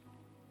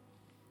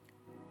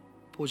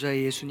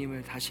 보좌에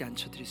예수님을 다시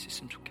앉혀드릴 수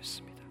있으면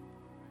좋겠습니다.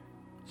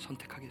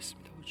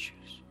 선택하겠습니다. We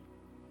choose.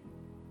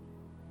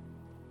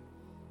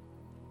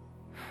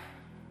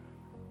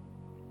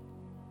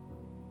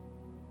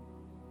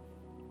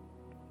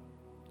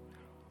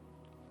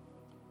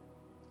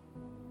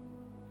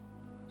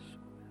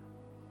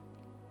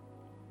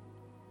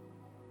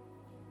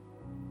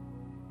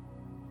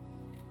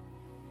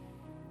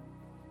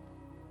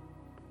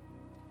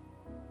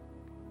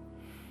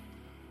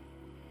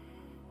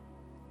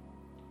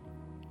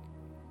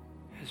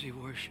 As we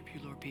worship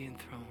you, Lord, be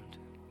enthroned.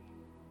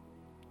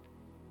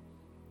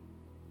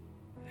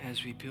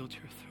 As we build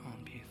your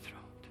throne, be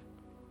enthroned.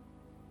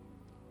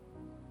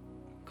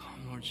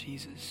 Come, Lord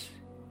Jesus,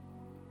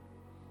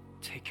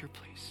 take your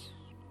place.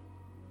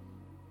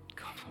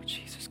 Come, Lord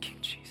Jesus, King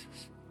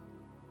Jesus,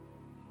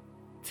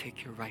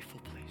 take your rightful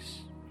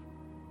place.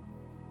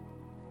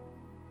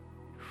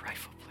 Your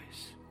rightful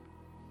place.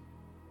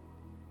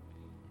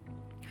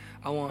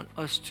 I want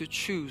us to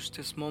choose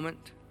this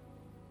moment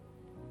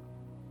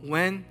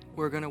when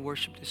we're going to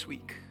worship this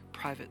week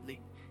privately.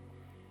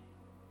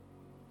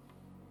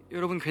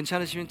 여러분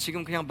괜찮으시면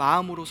지금 그냥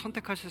마음으로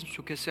선택하셨으면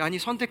좋겠어요. 아니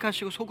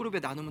선택하시고 소그룹에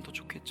나누면 더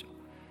좋겠죠.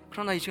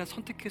 그러나 이 시간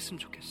선택했으면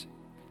좋겠어요.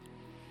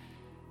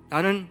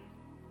 나는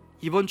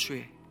이번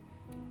주에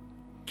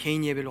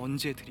개인 예배를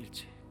언제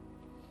드릴지.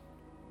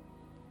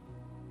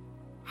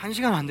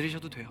 1시간 안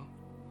드리셔도 돼요.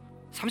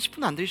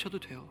 30분 안 드리셔도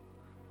돼요.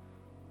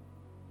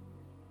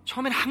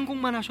 처음엔 한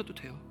곡만 하셔도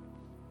돼요.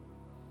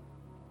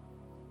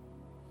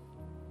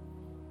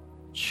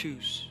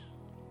 Choose.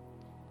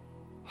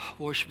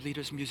 Worship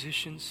leaders,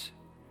 musicians,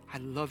 I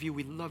love you,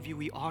 we love you,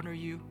 we honor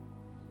you.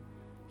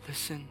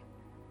 Listen,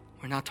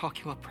 we're not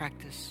talking about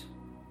practice.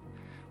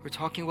 We're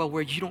talking about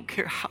where you don't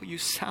care how you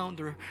sound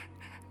or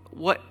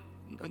what.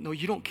 No,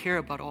 you don't care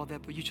about all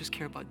that, but you just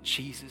care about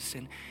Jesus.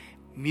 And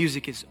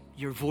music is,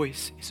 your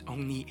voice is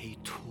only a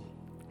tool.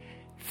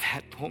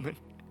 That moment,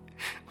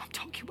 I'm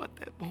talking about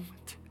that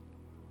moment.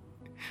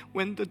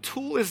 When the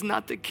tool is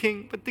not the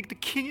king, but the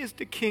king is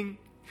the king.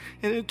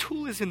 And the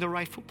tool is in the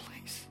rightful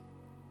place.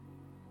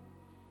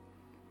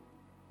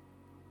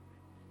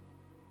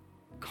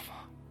 Come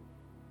on.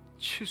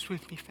 Choose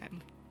with me,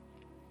 family.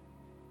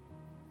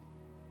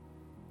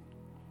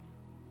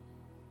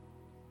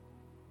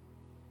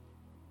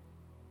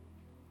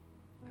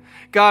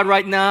 God,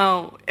 right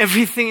now,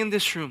 everything in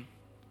this room,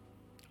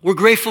 we're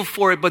grateful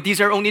for it, but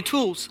these are only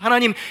tools.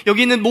 하나님,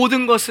 여기 있는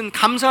모든 것은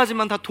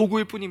감사하지만 다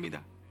도구일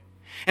뿐입니다.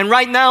 And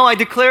right now, I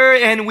declare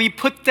and we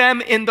put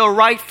them in the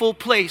rightful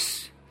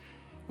place,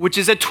 which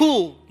is a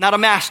tool, not a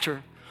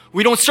master.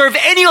 We don't serve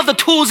any of the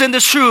tools in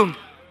this room.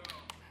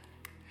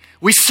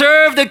 We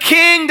serve the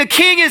King. The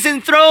King is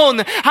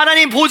enthroned.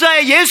 하나님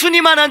보좌에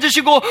예수님만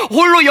앉으시고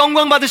홀로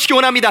영광 받으시기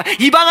원합니다.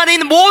 이 방 안에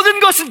있는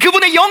모든 것은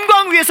그분의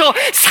영광 위해서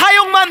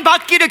사용만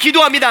받기를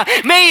기도합니다.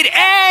 May it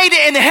aid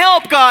and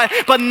help, God,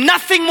 but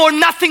nothing more,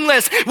 nothing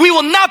less. We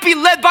will not be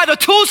led by the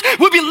tools.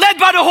 We'll be led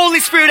by the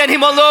Holy Spirit and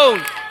Him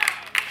alone.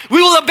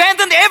 We will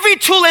abandon every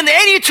tool and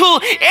any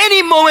tool,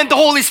 any moment the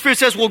Holy Spirit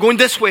says we're going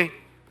this way.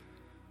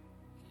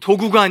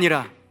 도구가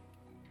아니라,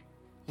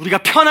 우리가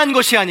편한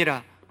것이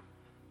아니라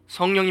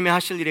성령님의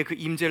하실 일에 그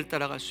임재를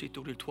따라갈 수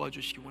있도록 우리를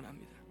도와주시기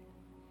원합니다.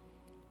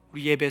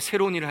 우리 예배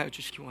새로운 일을 하여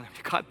주시기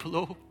원합니다. God,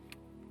 blow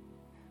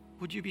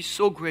Would you be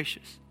so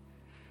gracious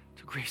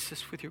to grace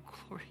us with your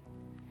glory?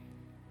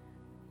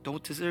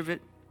 Don't deserve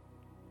it,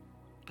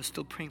 but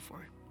still praying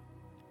for it.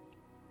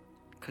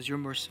 Because you're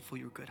merciful,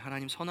 you're good.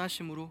 하나님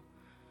선하심으로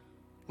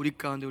우리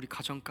가운데, 우리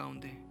가정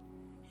가운데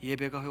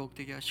예배가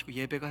회복되게 하시고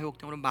예배가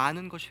회복됨으로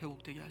많은 것이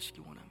회복되게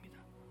하시기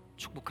원합니다.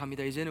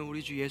 축복합니다. 이제는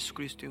우리 주 예수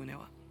그리스도의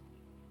은혜와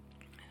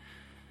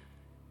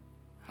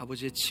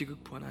아버지의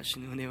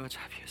지극부원하신 은혜와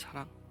자비의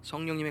사랑,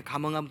 성령님의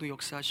감흥함도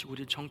역사하시고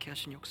우리를 정케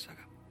하신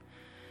역사가,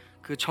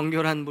 그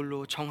정결한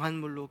물로 정한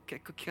물로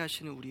깨끗게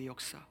하시는 우리의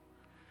역사,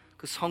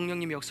 그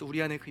성령님의 역사,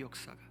 우리 안에 그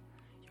역사가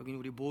여기는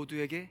우리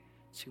모두에게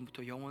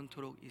지금부터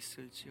영원토록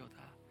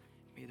있을지어다.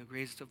 May the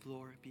grace of the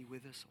Lord be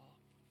with us all.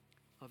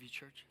 Love you,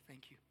 church.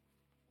 Thank you.